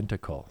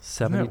identical,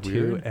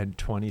 72 and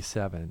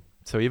 27.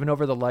 So even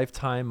over the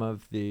lifetime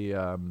of the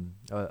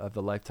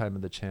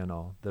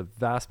channel, the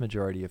vast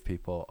majority of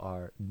people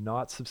are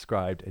not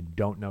subscribed and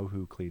don't know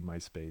who Clean My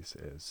Space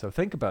is. So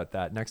think about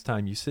that next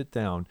time you sit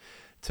down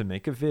to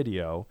make a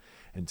video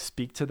and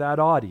speak to that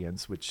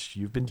audience, which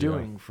you've been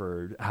doing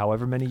for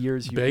however many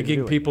years you've been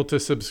doing. People to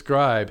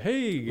subscribe.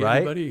 Hey,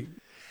 everybody.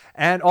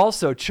 And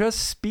also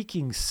just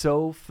speaking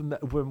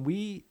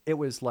it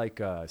was like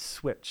a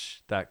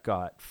switch that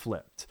got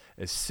flipped.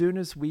 As soon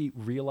as we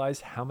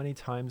realized how many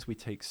times we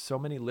take so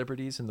many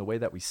liberties in the way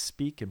that we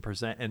speak and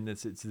present, and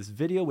it's this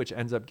video which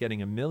ends up getting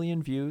 1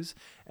 million views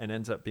and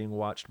ends up being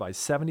watched by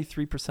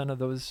 73% of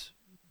those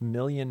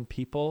million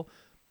people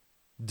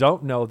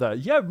don't know that.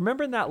 Yeah,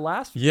 remember in that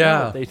last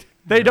video? Yeah.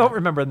 They don't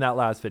remember in that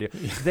last video.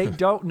 They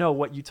don't know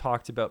what you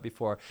talked about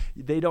before.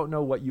 They don't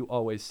know what you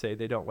always say.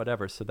 They don't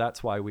whatever. So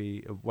that's why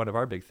one of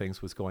our big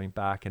things was going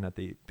back, and at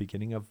the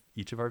beginning of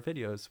each of our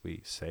videos,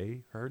 we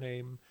say her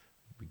name,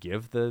 we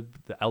give the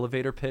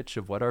elevator pitch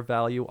of what our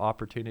value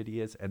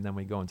opportunity is, and then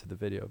we go into the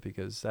video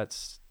because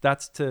that's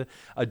to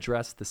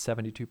address the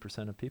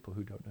 72% of people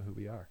who don't know who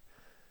we are.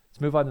 Let's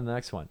move on to the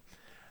next one.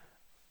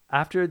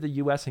 After the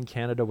US and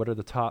Canada, what are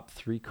the top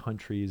 3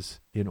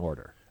 countries in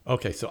order?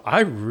 Okay, so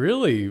I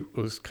really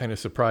was kind of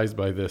surprised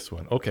by this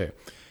one. Okay,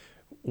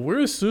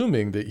 we're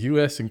assuming that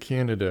US and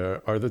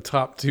Canada are the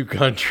top 2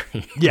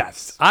 countries.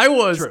 Yes. I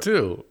was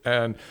too.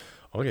 And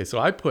okay, so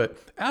I put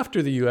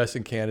after the US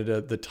and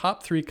Canada, the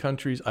top 3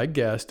 countries, I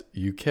guessed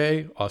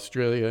UK,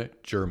 Australia,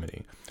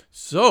 Germany.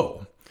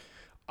 So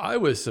I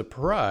was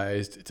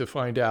surprised to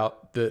find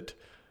out that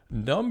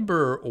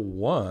number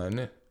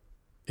 1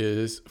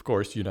 is, of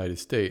course, United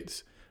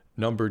States.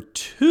 Number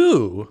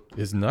 2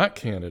 is not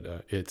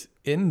Canada, it's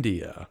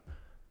India.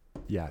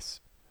 Yes.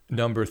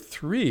 Number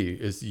 3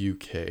 is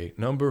UK.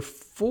 Number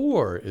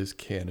 4 is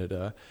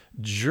Canada.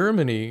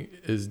 Germany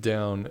is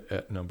down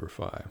at number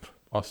 5.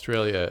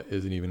 Australia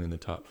isn't even in the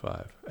top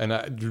 5. And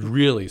that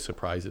really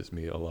surprises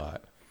me a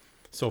lot.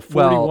 So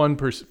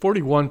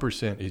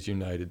 41% is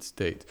United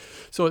States.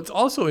 So it's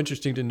also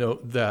interesting to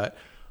note that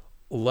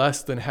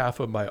less than half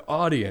of my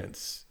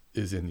audience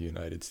is in the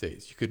United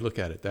States. You could look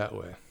at it that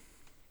way.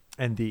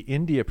 And the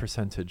India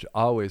percentage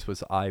always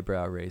was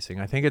eyebrow raising.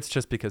 I think it's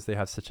just because they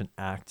have such an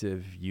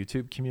active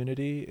YouTube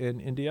community in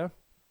India,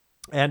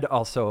 and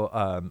also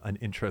an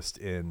interest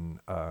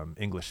in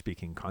English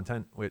speaking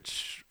content,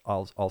 which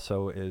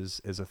also is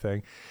a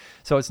thing.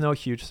 So it's no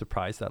huge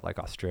surprise that like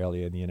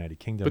Australia and the United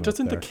Kingdom. But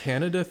doesn't the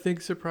Canada thing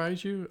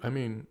surprise you? I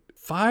mean,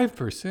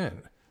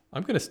 5%.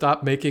 I'm going to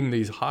stop making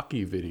these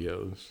hockey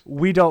videos.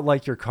 We don't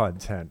like your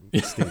content,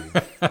 Steve.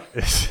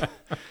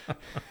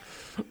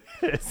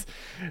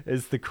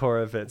 is the core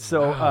of it.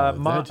 So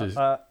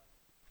Wow,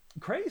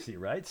 crazy,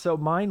 right? So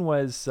mine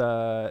was,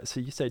 so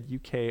you said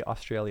UK,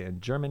 Australia,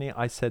 and Germany.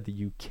 I said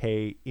the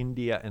UK,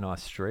 India, and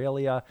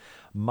Australia.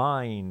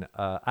 Mine,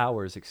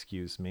 ours,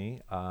 excuse me.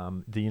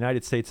 The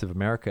United States of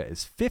America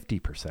is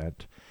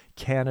 50%.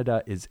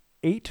 Canada is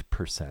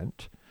 8%.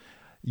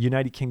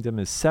 United Kingdom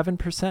is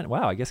 7%.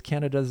 Wow, I guess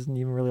Canada doesn't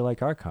even really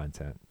like our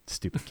content.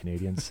 Stupid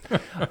Canadians.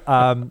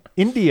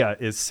 India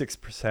is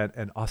 6%,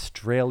 and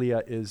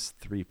Australia is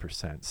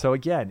 3%. So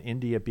again,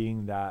 India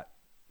being that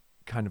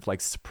kind of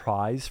like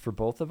surprise for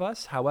both of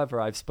us.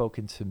 However, I've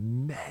spoken to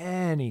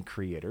many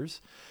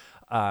creators,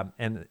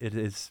 and it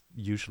is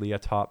usually a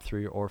top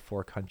 3 or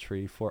 4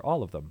 country for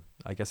all of them.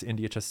 I guess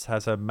India just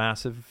has a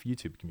massive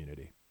YouTube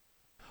community.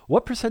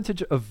 What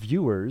percentage of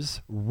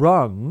viewers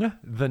rung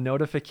the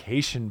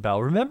notification bell?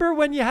 Remember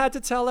when you had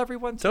to tell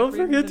everyone to don't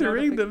forget to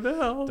ring the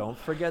bell. Don't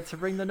forget to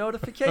ring the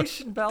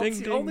notification bell. Ding, It's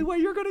the ding. only way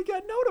you're going to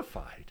get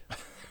notified.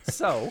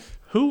 So,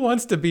 Who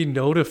wants to be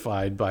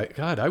notified by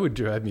God? I would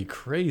drive me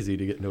crazy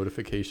to get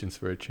notifications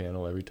for a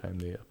channel every time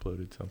they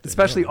uploaded something.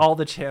 especially Yeah. all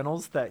the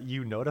channels that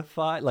you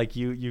notify, like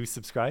you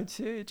subscribe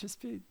to, it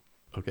just be.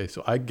 Okay,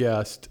 so I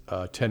guessed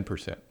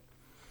 10%.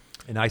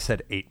 And I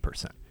said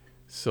 8%.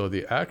 So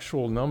the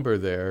actual number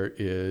there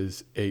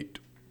is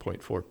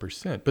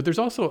 8.4%. But there's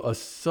also a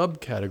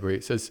subcategory.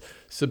 It says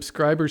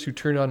subscribers who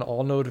turn on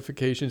all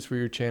notifications for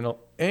your channel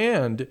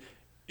and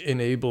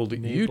enabled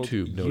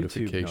YouTube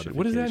notification.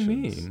 What does that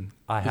mean?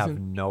 I have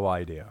no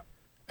idea.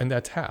 And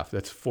that's half.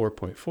 That's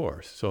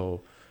 4.4.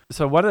 So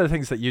one of the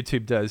things that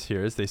YouTube does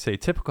here is they say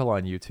typical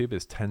on YouTube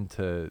is 10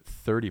 to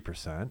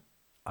 30%.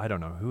 I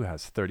don't know who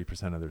has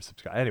 30% of their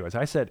subscribers. Anyways,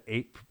 I said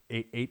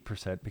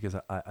 8% because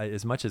I,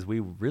 as much as we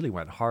really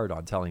went hard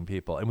on telling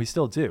people, and we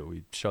still do,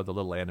 we showed the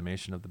little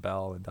animation of the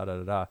bell and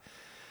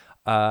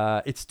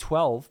it's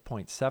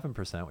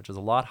 12.7%, which is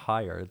a lot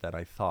higher than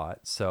I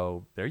thought.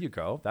 So there you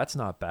go. That's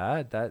not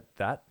bad.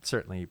 That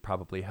certainly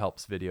probably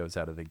helps videos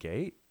out of the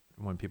gate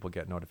when people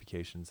get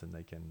notifications and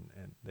they can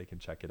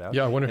check it out.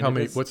 yeah, I wonder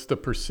And what's the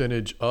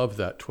percentage of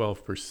that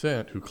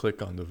 12% who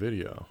click on the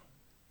video?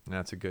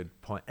 That's a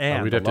good point.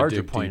 And we'd the have to larger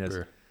dig point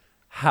deeper. is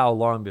how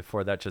long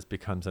before that just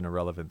becomes an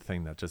irrelevant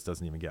thing that just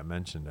doesn't even get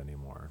mentioned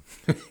anymore.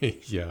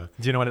 Yeah.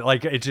 Do you know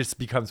what it just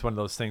becomes one of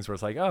those things where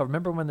it's like, oh,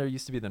 remember when there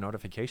used to be the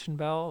notification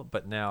bell,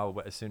 but now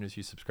as soon as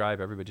you subscribe,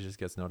 everybody just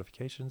gets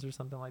notifications or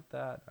something like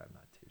that? I'm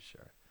not too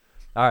sure.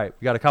 All right,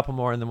 we got a couple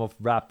more and then we'll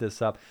wrap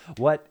this up.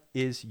 What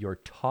is your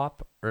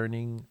top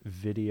earning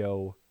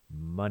video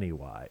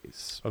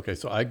money-wise? Okay,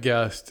 so I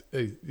guessed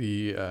I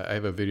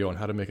have a video on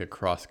how to make a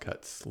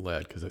crosscut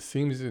sled because it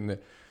seems in the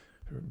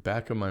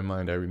back of my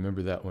mind I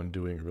remember that one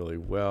doing really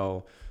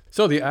well.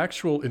 So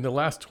in the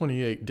last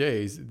 28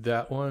 days,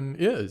 that one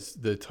is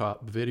the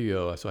top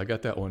video. So I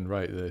got that one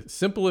right. The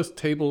simplest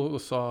table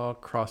saw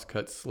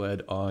crosscut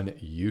sled on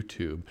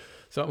YouTube.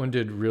 So that one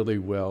did really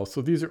well.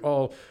 So these are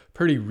all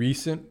pretty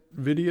recent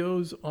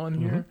videos on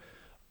here.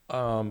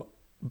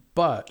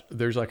 But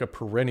there's like a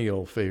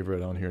perennial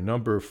favorite on here.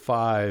 Number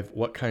 5,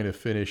 what kind of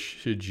finish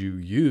should you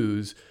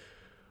use?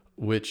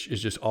 Which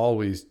is just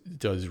always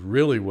does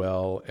really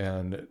well.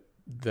 And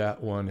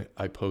that one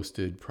I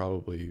posted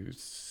probably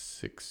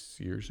 6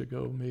 years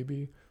ago,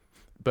 maybe.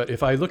 But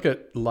if I look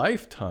at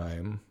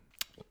lifetime,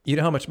 you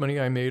know how much money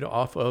I made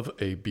off of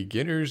a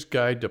beginner's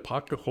guide to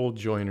pocket hole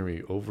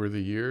joinery over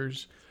the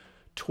years?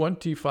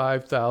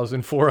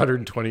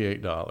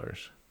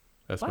 $25,428.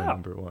 That's my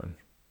number 1.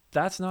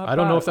 That's not I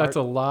don't know bad. if that's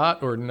a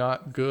lot or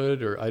not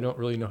good, or I don't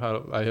really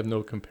know I have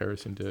no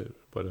comparison to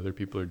what other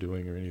people are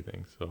doing or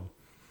anything. So,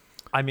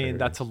 I mean,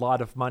 that's a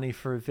lot of money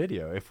for a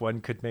video. If one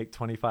could make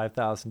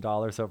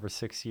 $25,000 over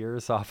 6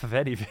 years off of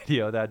any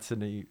video, that's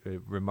a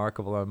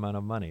remarkable amount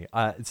of money.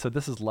 So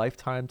this is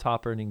lifetime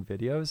top earning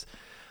videos.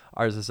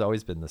 Ours has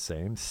always been the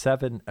same.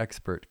 7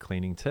 expert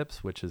cleaning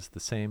tips, which is the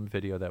same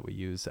video that we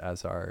use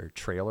as our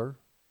trailer,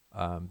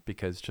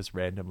 because just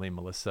randomly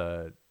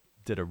Melissa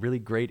did a really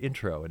great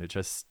intro and it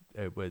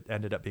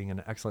ended up being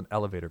an excellent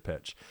elevator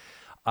pitch.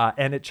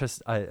 And it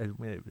just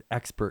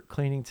expert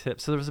cleaning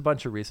tips. So there was a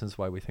bunch of reasons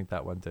why we think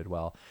that one did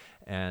well.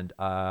 And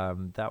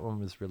that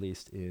one was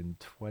released in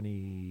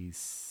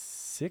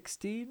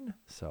 2016.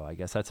 So I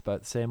guess that's about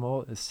the same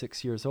old as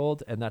 6 years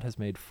old. And that has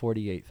made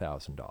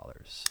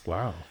 $48,000.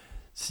 wow.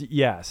 So,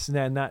 yes.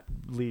 And that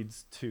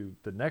leads to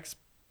the next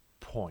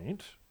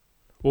point.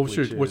 What's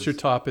your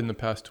top in the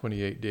past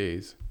 28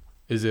 days?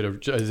 Is it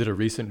a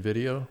recent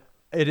video?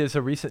 It is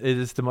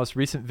the most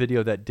recent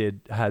video that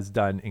has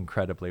done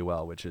incredibly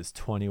well, which is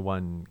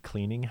 21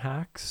 cleaning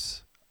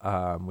hacks,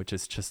 which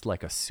is just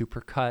like a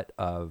supercut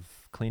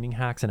of cleaning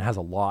hacks, and it has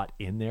a lot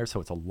in there. So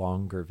it's a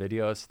longer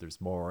video. So there's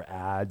more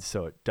ads.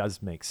 So it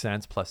does make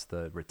sense. Plus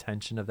the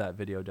retention of that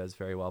video does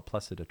very well.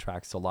 Plus it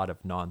attracts a lot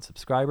of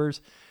non-subscribers.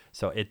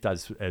 So it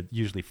does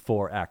usually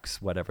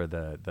 4x whatever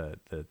the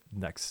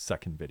next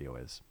second video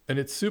is. And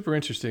it's super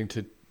interesting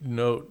to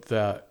note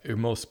that the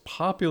most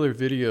popular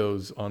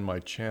videos on my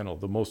channel,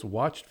 the most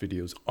watched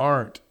videos,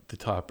 aren't the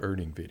top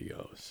earning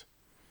videos.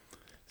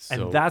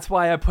 And So that's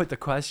why I put the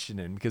question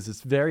in, because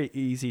it's very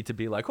easy to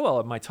be like,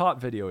 well, my top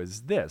video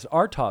is this.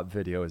 Our top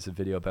video is a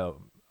video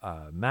about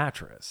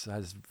mattress. It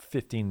has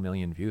 15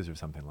 million views or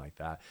something like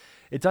that.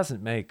 It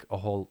doesn't make a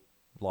whole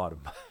lot of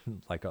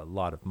like a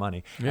lot of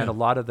money. Yeah. And a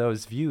lot of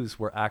those views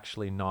were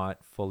actually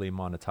not fully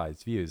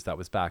monetized views. That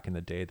was back in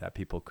the day that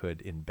people could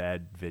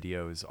embed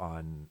videos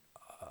on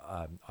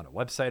a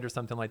website or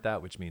something like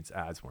that, which means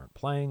ads weren't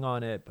playing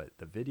on it, but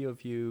the video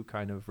view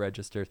kind of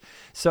registers.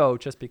 So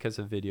just because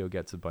a video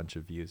gets a bunch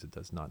of views, it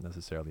does not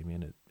necessarily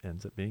mean it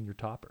ends up being your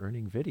top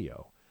earning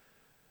video.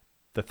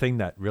 The thing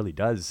that really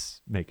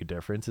does make a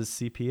difference is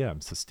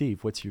CPM. So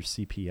Steve, what's your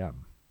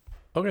CPM?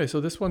 okay, so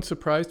this one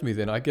surprised me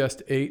then. I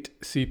guessed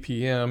 8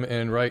 CPM,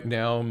 and right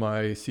now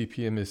my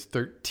CPM is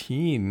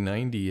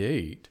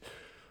 1398,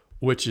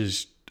 which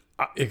is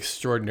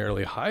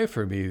extraordinarily high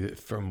for me.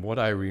 From what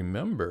I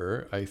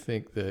remember, I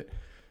think that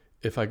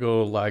if I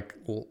go like,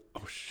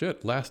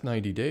 last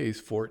 90 days,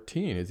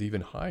 14 is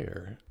even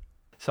higher.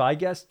 So I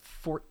guessed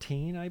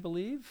 14, I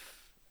believe,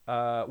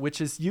 which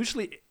is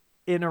usually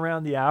in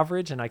around the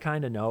average. And I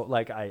kind of know,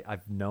 like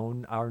I've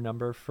known our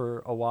number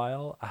for a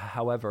while.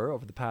 However,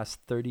 over the past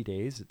 30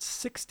 days, it's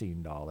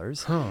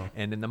 $16. Huh.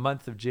 And in the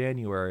month of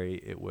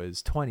January, it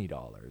was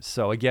 $20.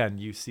 So again,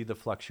 you see the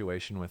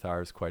fluctuation with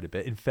ours quite a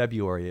bit. In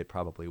February, it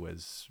probably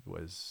was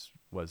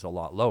a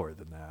lot lower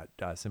than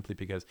that, simply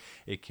because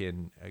it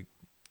can.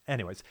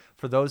 Anyways,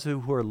 for those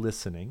who are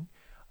listening,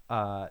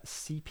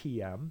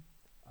 CPM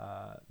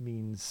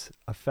means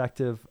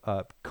effective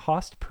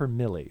cost per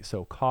milli.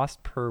 So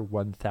cost per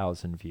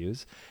 1,000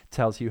 views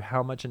tells you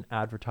how much an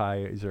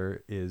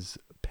advertiser is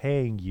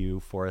paying you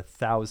for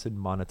 1,000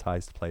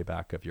 monetized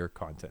playback of your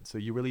content. So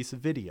you release a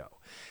video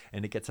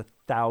and it gets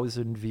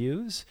 1,000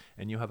 views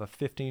and you have a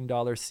 $15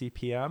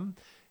 CPM.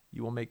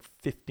 You will make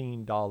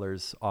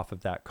 $15 off of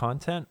that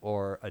content,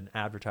 or an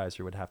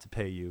advertiser would have to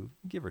pay you,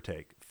 give or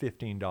take,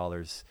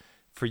 $15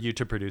 for you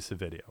to produce a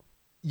video.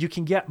 You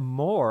can get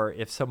more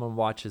if someone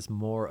watches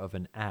more of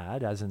an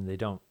ad, as in they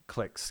don't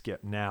click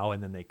skip now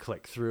and then they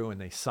click through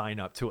and they sign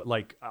up to it.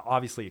 Like,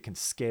 obviously it can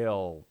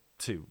scale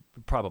to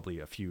probably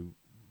a few,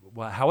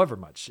 well, however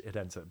much it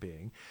ends up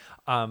being.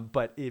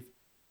 But if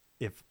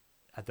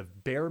at the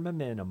bare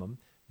minimum,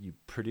 you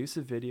produce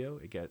a video,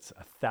 it gets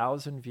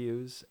 1,000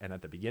 views, and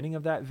at the beginning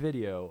of that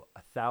video,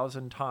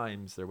 1,000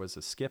 times there was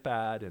a skip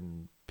ad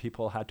and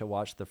people had to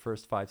watch the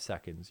first 5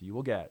 seconds, you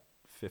will get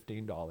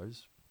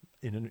 $15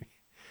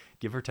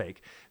 give or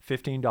take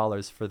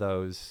 $15 for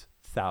those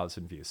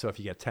 1,000 views. So if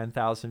you get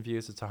 10,000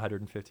 views, it's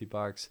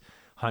 $150.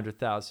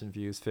 100,000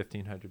 views,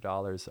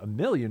 $1,500. 1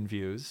 million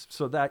views.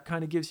 So that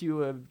kind of gives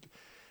you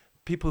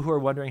people who are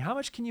wondering, how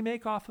much can you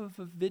make off of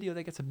a video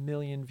that gets 1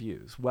 million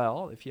views?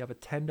 Well, if you have a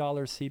 $10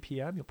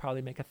 CPM, you'll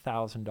probably make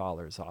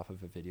 $1,000 off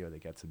of a video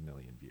that gets 1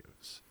 million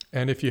views.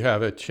 And if you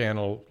have a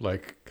channel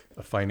like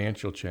a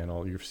financial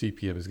channel, your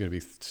CPM is going to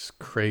be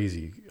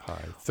crazy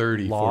high,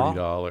 $30,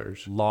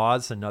 $40.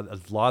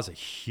 Law's a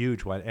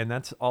huge one. And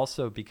that's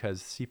also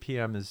because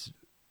CPM is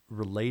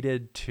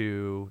related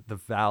to the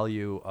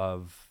value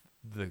of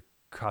the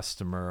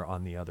customer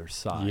on the other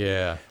side.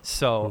 Yeah.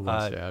 So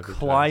a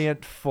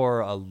client for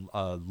a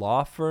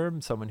law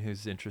firm, someone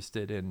who's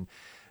interested in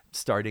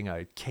starting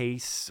a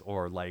case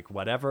or like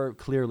whatever,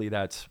 clearly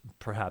that's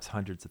perhaps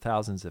hundreds of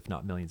thousands, if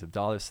not millions of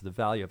dollars. So the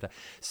value of that.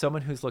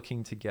 Someone who's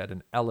looking to get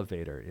an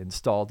elevator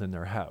installed in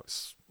their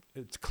house,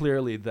 it's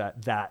clearly the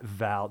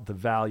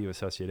value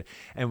associated.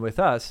 And with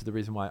us, the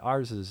reason why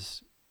ours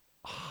is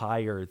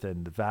higher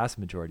than the vast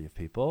majority of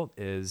people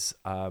is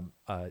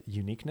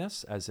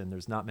uniqueness, as in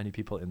there's not many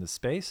people in the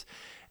space.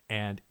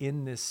 And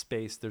in this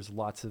space, there's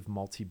lots of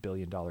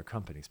multi-billion-dollar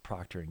companies,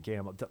 Procter &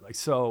 Gamble.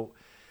 So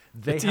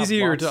it's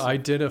easier to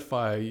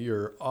identify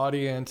your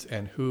audience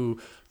and who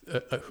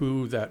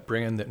that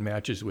brand that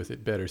matches with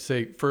it better.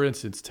 Say, for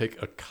instance,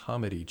 take a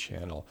comedy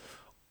channel.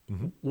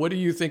 Mm-hmm. What do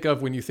you think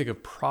of when you think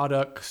of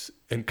products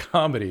and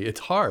comedy?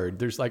 It's hard.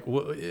 There's like,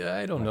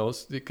 I don't know.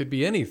 It could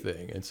be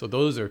anything. And so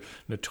those are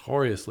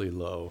notoriously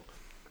low.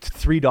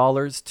 $3,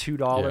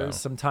 $2,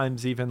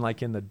 sometimes even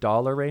like in the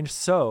dollar range.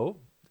 So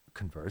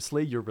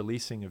conversely, you're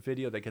releasing a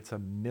video that gets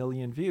 1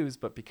 million views,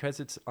 but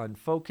because it's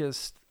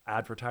unfocused,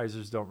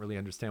 advertisers don't really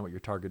understand what your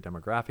target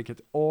demographic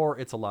is, or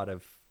it's a lot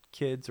of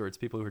kids, or it's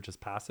people who are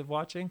just passive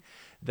watching,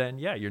 then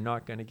you're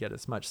not going to get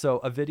as much. So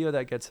a video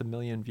that gets 1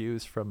 million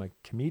views from a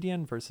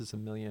comedian versus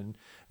 1 million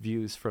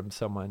views from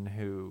someone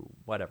who,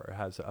 whatever,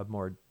 has a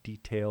more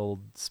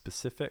detailed,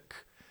 specific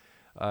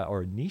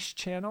or niche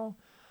channel.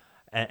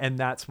 And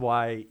that's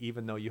why,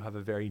 even though you have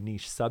a very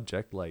niche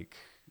subject, like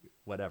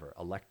whatever,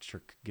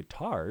 electric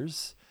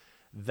guitars,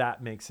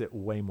 that makes it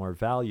way more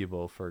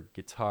valuable for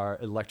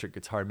electric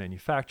guitar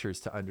manufacturers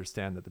to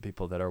understand that the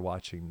people that are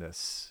watching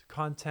this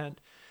content,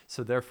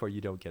 so therefore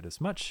you don't get as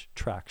much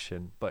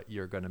traction, but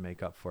you're going to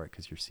make up for it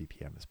because your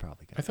CPM is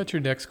probably going to. I thought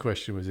your next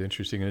question was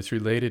interesting, and it's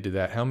related to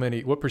that.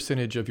 What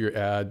percentage of your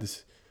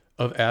ads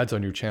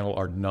on your channel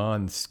are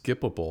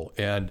non-skippable?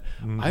 And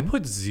I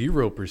put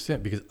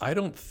 0%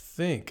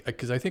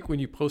 because I think when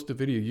you post a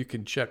video, you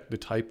can check the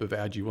type of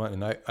ad you want.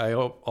 And I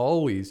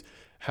always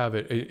have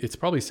it's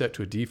probably set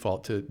to a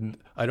default to,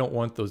 I don't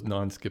want those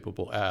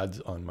non-skippable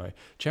ads on my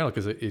channel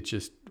because it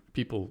just,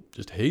 people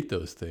just hate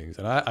those things.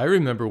 And I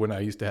remember when I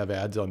used to have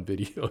ads on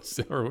videos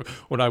or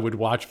when I would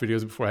watch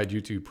videos before I had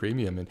YouTube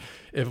Premium. And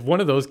if one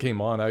of those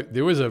came on,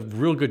 there was a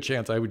real good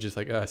chance I would just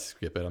like,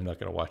 skip it. I'm not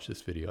going to watch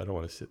this video. I don't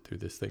want to sit through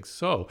this thing.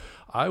 So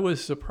I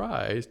was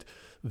surprised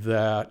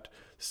that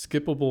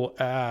skippable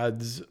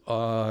ads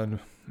or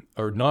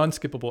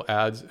non-skippable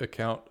ads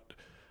account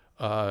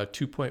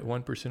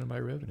 2.1% of my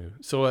revenue.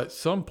 So at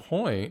some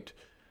point,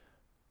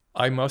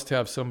 I must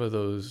have some of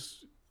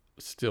those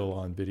still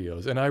on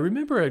videos. And I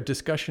remember a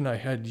discussion I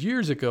had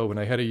years ago when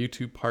I had a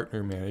YouTube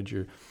partner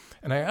manager,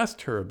 and I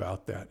asked her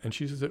about that. And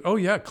she said, oh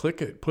yeah,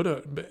 click it,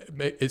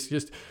 it's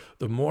just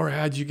the more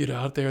ads you get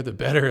out there, the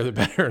better.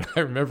 And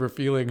I remember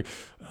feeling,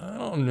 I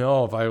don't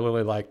know if I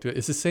really liked it.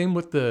 It's the same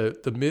with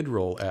the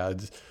mid-roll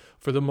ads.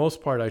 For the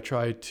most part, I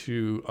try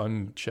to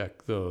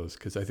uncheck those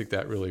because I think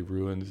that really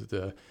ruins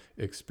the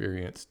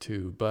experience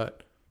too.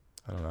 But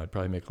I don't know, I'd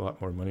probably make a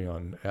lot more money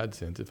on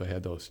AdSense if I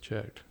had those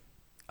checked.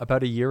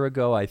 About a year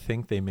ago, I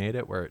think they made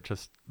it where it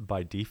just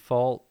by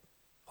default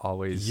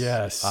always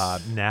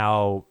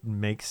now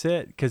makes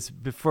it. Because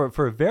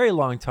for a very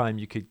long time,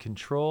 you could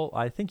control,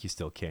 I think you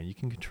still can, you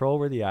can control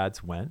where the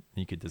ads went.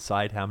 You could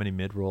decide how many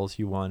mid-rolls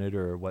you wanted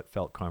or what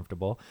felt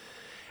comfortable.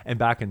 And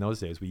back in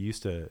those days, we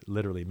used to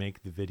literally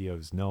make the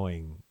videos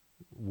knowing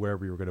where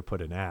we were going to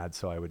put an ad.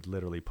 So I would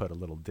literally put a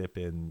little dip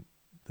in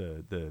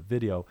the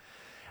video.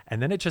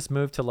 And then it just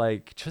moved to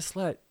like, just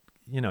let,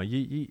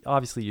 you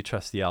obviously you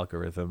trust the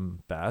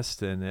algorithm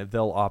best, and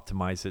they'll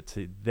optimize it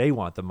to, they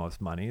want the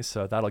most money.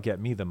 So that'll get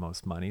me the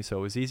most money. So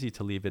it was easy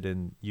to leave it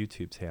in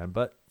YouTube's hand.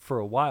 But for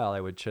a while, I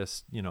would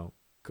just,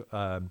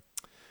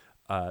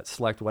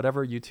 select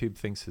whatever YouTube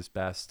thinks is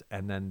best.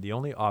 And then the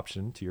only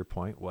option, to your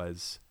point,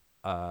 was,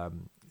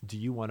 do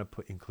you want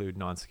to include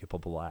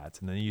non-skippable ads?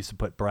 And then you used to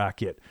put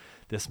bracket,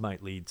 this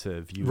might lead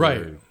to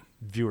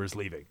viewers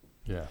leaving.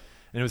 Yeah.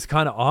 And it was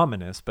kind of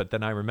ominous, but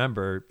then I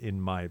remember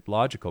in my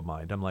logical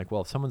mind, I'm like,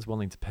 well, if someone's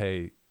willing to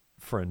pay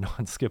for a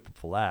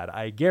non-skippable ad,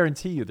 I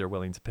guarantee you they're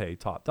willing to pay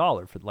top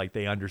dollar for, like,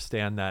 they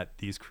understand that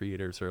these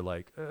creators are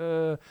like,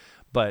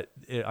 but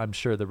I'm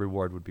sure the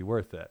reward would be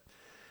worth it.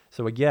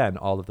 So again,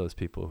 all of those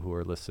people who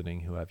are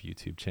listening, who have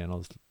YouTube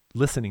channels,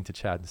 listening to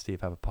Chad and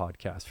Steve have a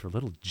podcast for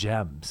little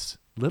gems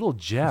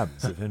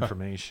of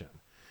information.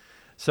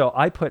 So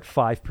I put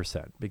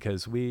 5%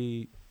 because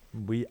we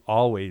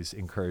always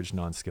encourage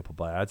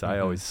non-skippable ads. I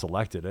always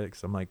selected it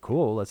because I'm like,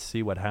 cool, let's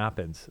see what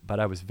happens. But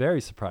I was very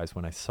surprised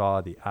when I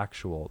saw the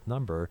actual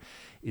number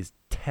is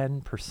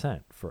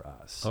 10% for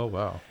us. Oh,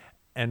 wow.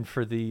 And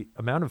for the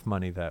amount of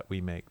money that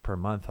we make per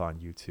month on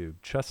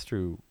YouTube, just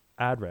through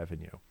ad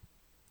revenue,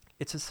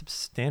 it's a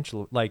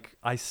substantial, like,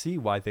 I see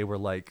why they were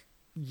like,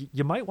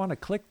 you might want to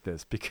click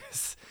this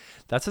because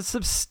that's a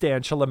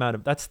substantial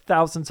amount that's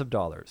thousands of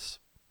dollars.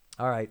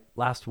 All right,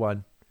 last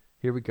one.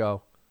 Here we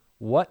go.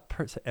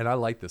 And I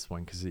like this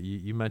one because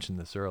you mentioned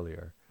this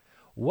earlier.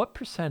 What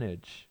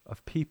percentage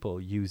of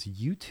people use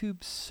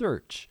YouTube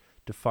search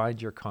to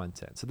find your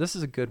content? So this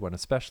is a good one,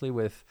 especially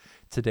with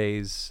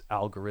today's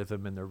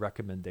algorithm and the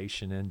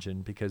recommendation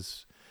engine,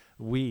 because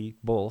we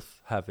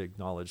both have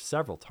acknowledged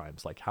several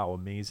times like how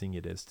amazing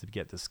it is to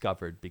get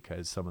discovered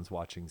because someone's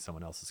watching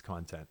someone else's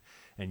content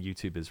and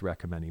YouTube is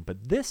recommending.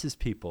 But this is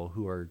people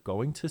who are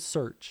going to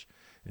search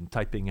and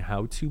typing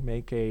how to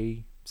make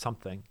a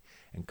something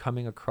and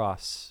coming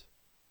across,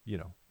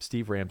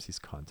 Steve Ramsey's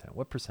content.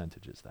 What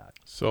percentage is that?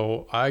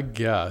 So I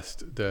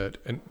guessed that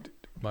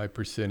my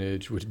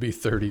percentage would be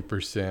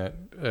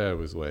 30%. It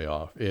was way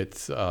off.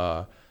 It's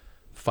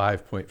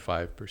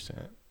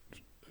 5.5%.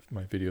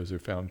 My videos are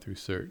found through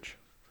search.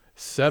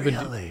 70.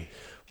 Really?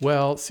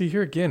 Well, see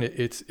here again,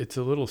 it's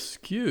a little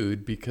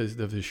skewed because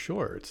of the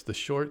shorts. The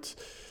shorts,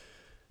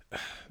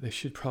 they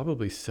should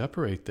probably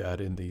separate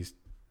that in these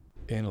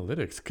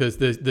analytics because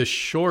the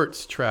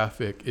shorts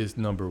traffic is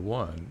number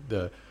one.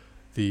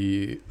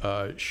 The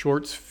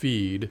shorts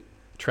feed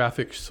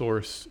traffic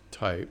source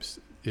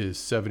types is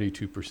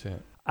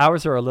 72%.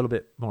 Ours are a little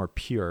bit more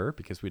pure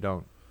because we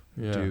don't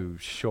do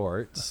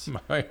shorts.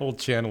 My whole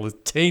channel is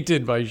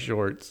tainted by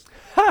shorts.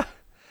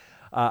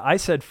 I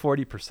said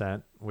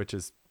 40%, which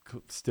is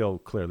still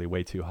clearly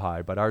way too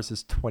high, but ours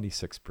is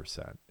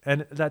 26%.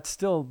 And that's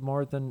still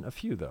more than a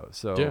few, though.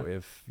 So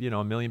if,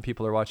 1 million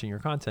people are watching your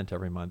content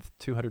every month,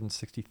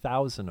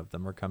 260,000 of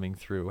them are coming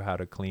through how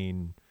to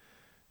clean,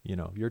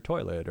 your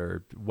toilet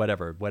or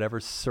whatever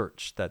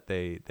search that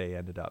they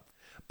ended up.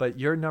 But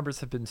your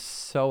numbers have been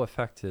so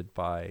affected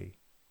by,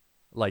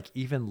 like,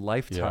 even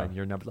lifetime,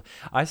 your numbers.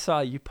 I saw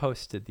you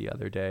posted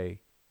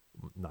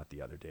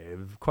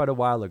quite a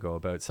while ago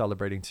about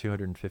celebrating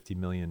 250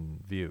 million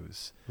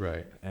views.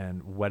 Right.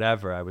 And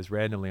whatever, I was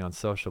randomly on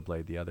Social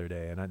Blade the other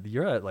day, and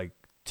you're at like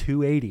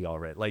 280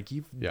 already. Like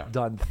you've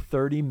done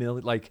 30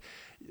 million. Like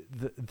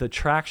the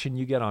traction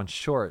you get on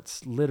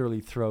shorts literally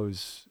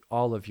throws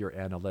all of your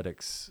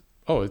analytics.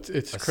 Oh,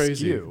 it's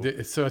crazy.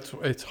 So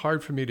it's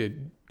hard for me to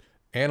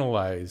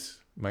analyze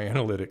my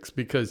analytics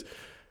because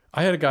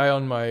I had a guy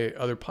on my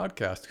other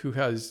podcast who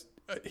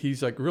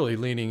he's like really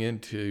leaning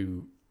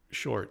into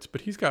shorts,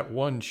 but he's got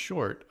one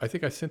short. I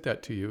think I sent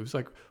that to you. It was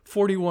like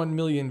 41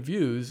 million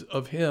views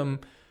of him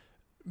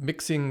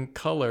mixing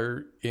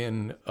color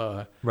in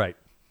right,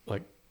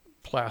 like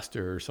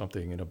plaster or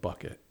something in a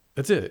bucket.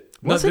 That's it.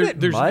 Wasn't it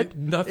there's mud?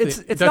 Nothing. It's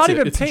That's not it.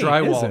 even it's paint,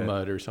 drywall is it?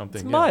 mud or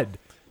something. It's mud.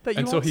 That you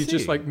and so won't he's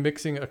just see. like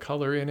mixing a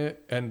color in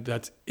it, and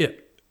that's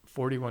it.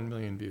 41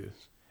 million views.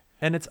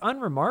 And it's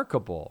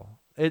unremarkable.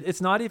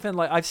 It's not even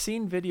like I've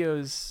seen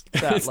videos.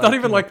 That, It's not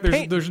even like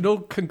paint, there's no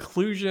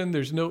conclusion.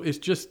 It's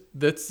just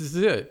that's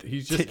it.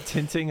 He's just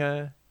tinting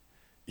a.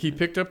 He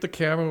picked up the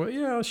camera. Went,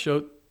 yeah, I'll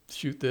shoot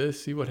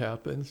this. See what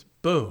happens.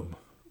 Boom.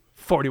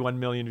 41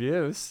 million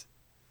views.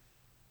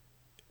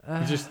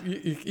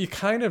 You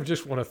kind of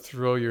just want to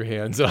throw your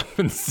hands up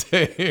and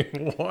say,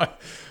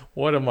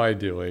 what am I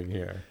doing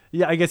here?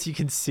 Yeah, I guess you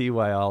can see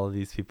why all of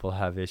these people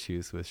have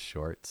issues with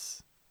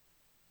shorts.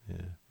 Yeah,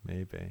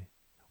 maybe.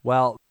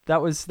 Well,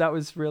 that was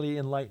really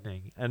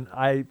enlightening, and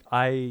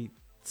I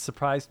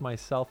surprised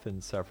myself in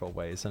several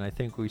ways, and I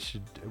think we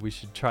should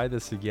try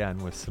this again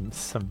with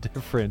some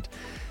different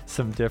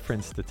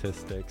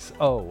statistics.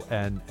 Oh,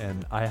 and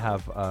I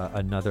have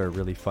another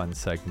really fun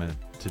segment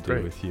to do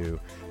Great. with you.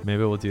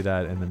 Maybe we'll do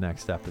that in the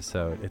next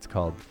episode. It's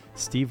called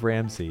Steve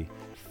Ramsey,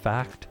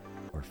 Fact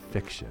or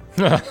Fiction.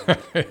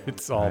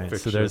 It's all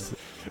fiction. So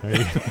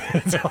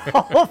it's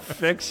all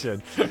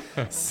fiction.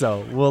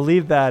 So we'll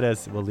leave that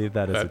as a teaser.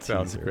 That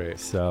sounds great.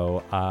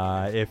 So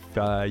if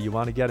you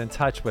want to get in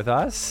touch with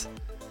us,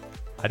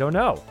 I don't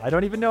know. I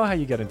don't even know how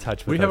you get in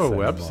touch with us. We have a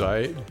anymore.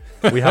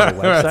 website. We have a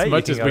website. As You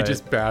much can as go we to-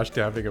 just bashed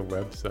having a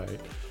website.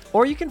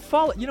 Or you can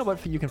follow, you know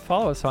what, you can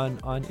follow us on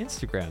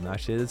Instagram,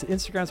 actually.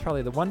 Instagram's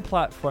probably the one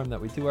platform that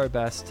we do our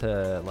best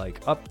to like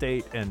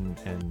update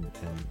and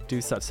do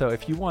stuff. So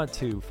if you want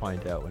to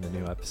find out when a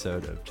new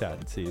episode of Chad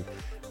and Steve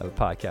have a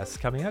podcast is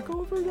coming out, go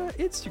over to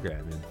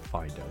Instagram and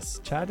find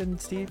us. Chad and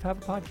Steve have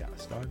a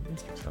podcast on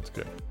Instagram. Sounds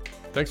good.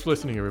 Thanks for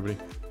listening, everybody.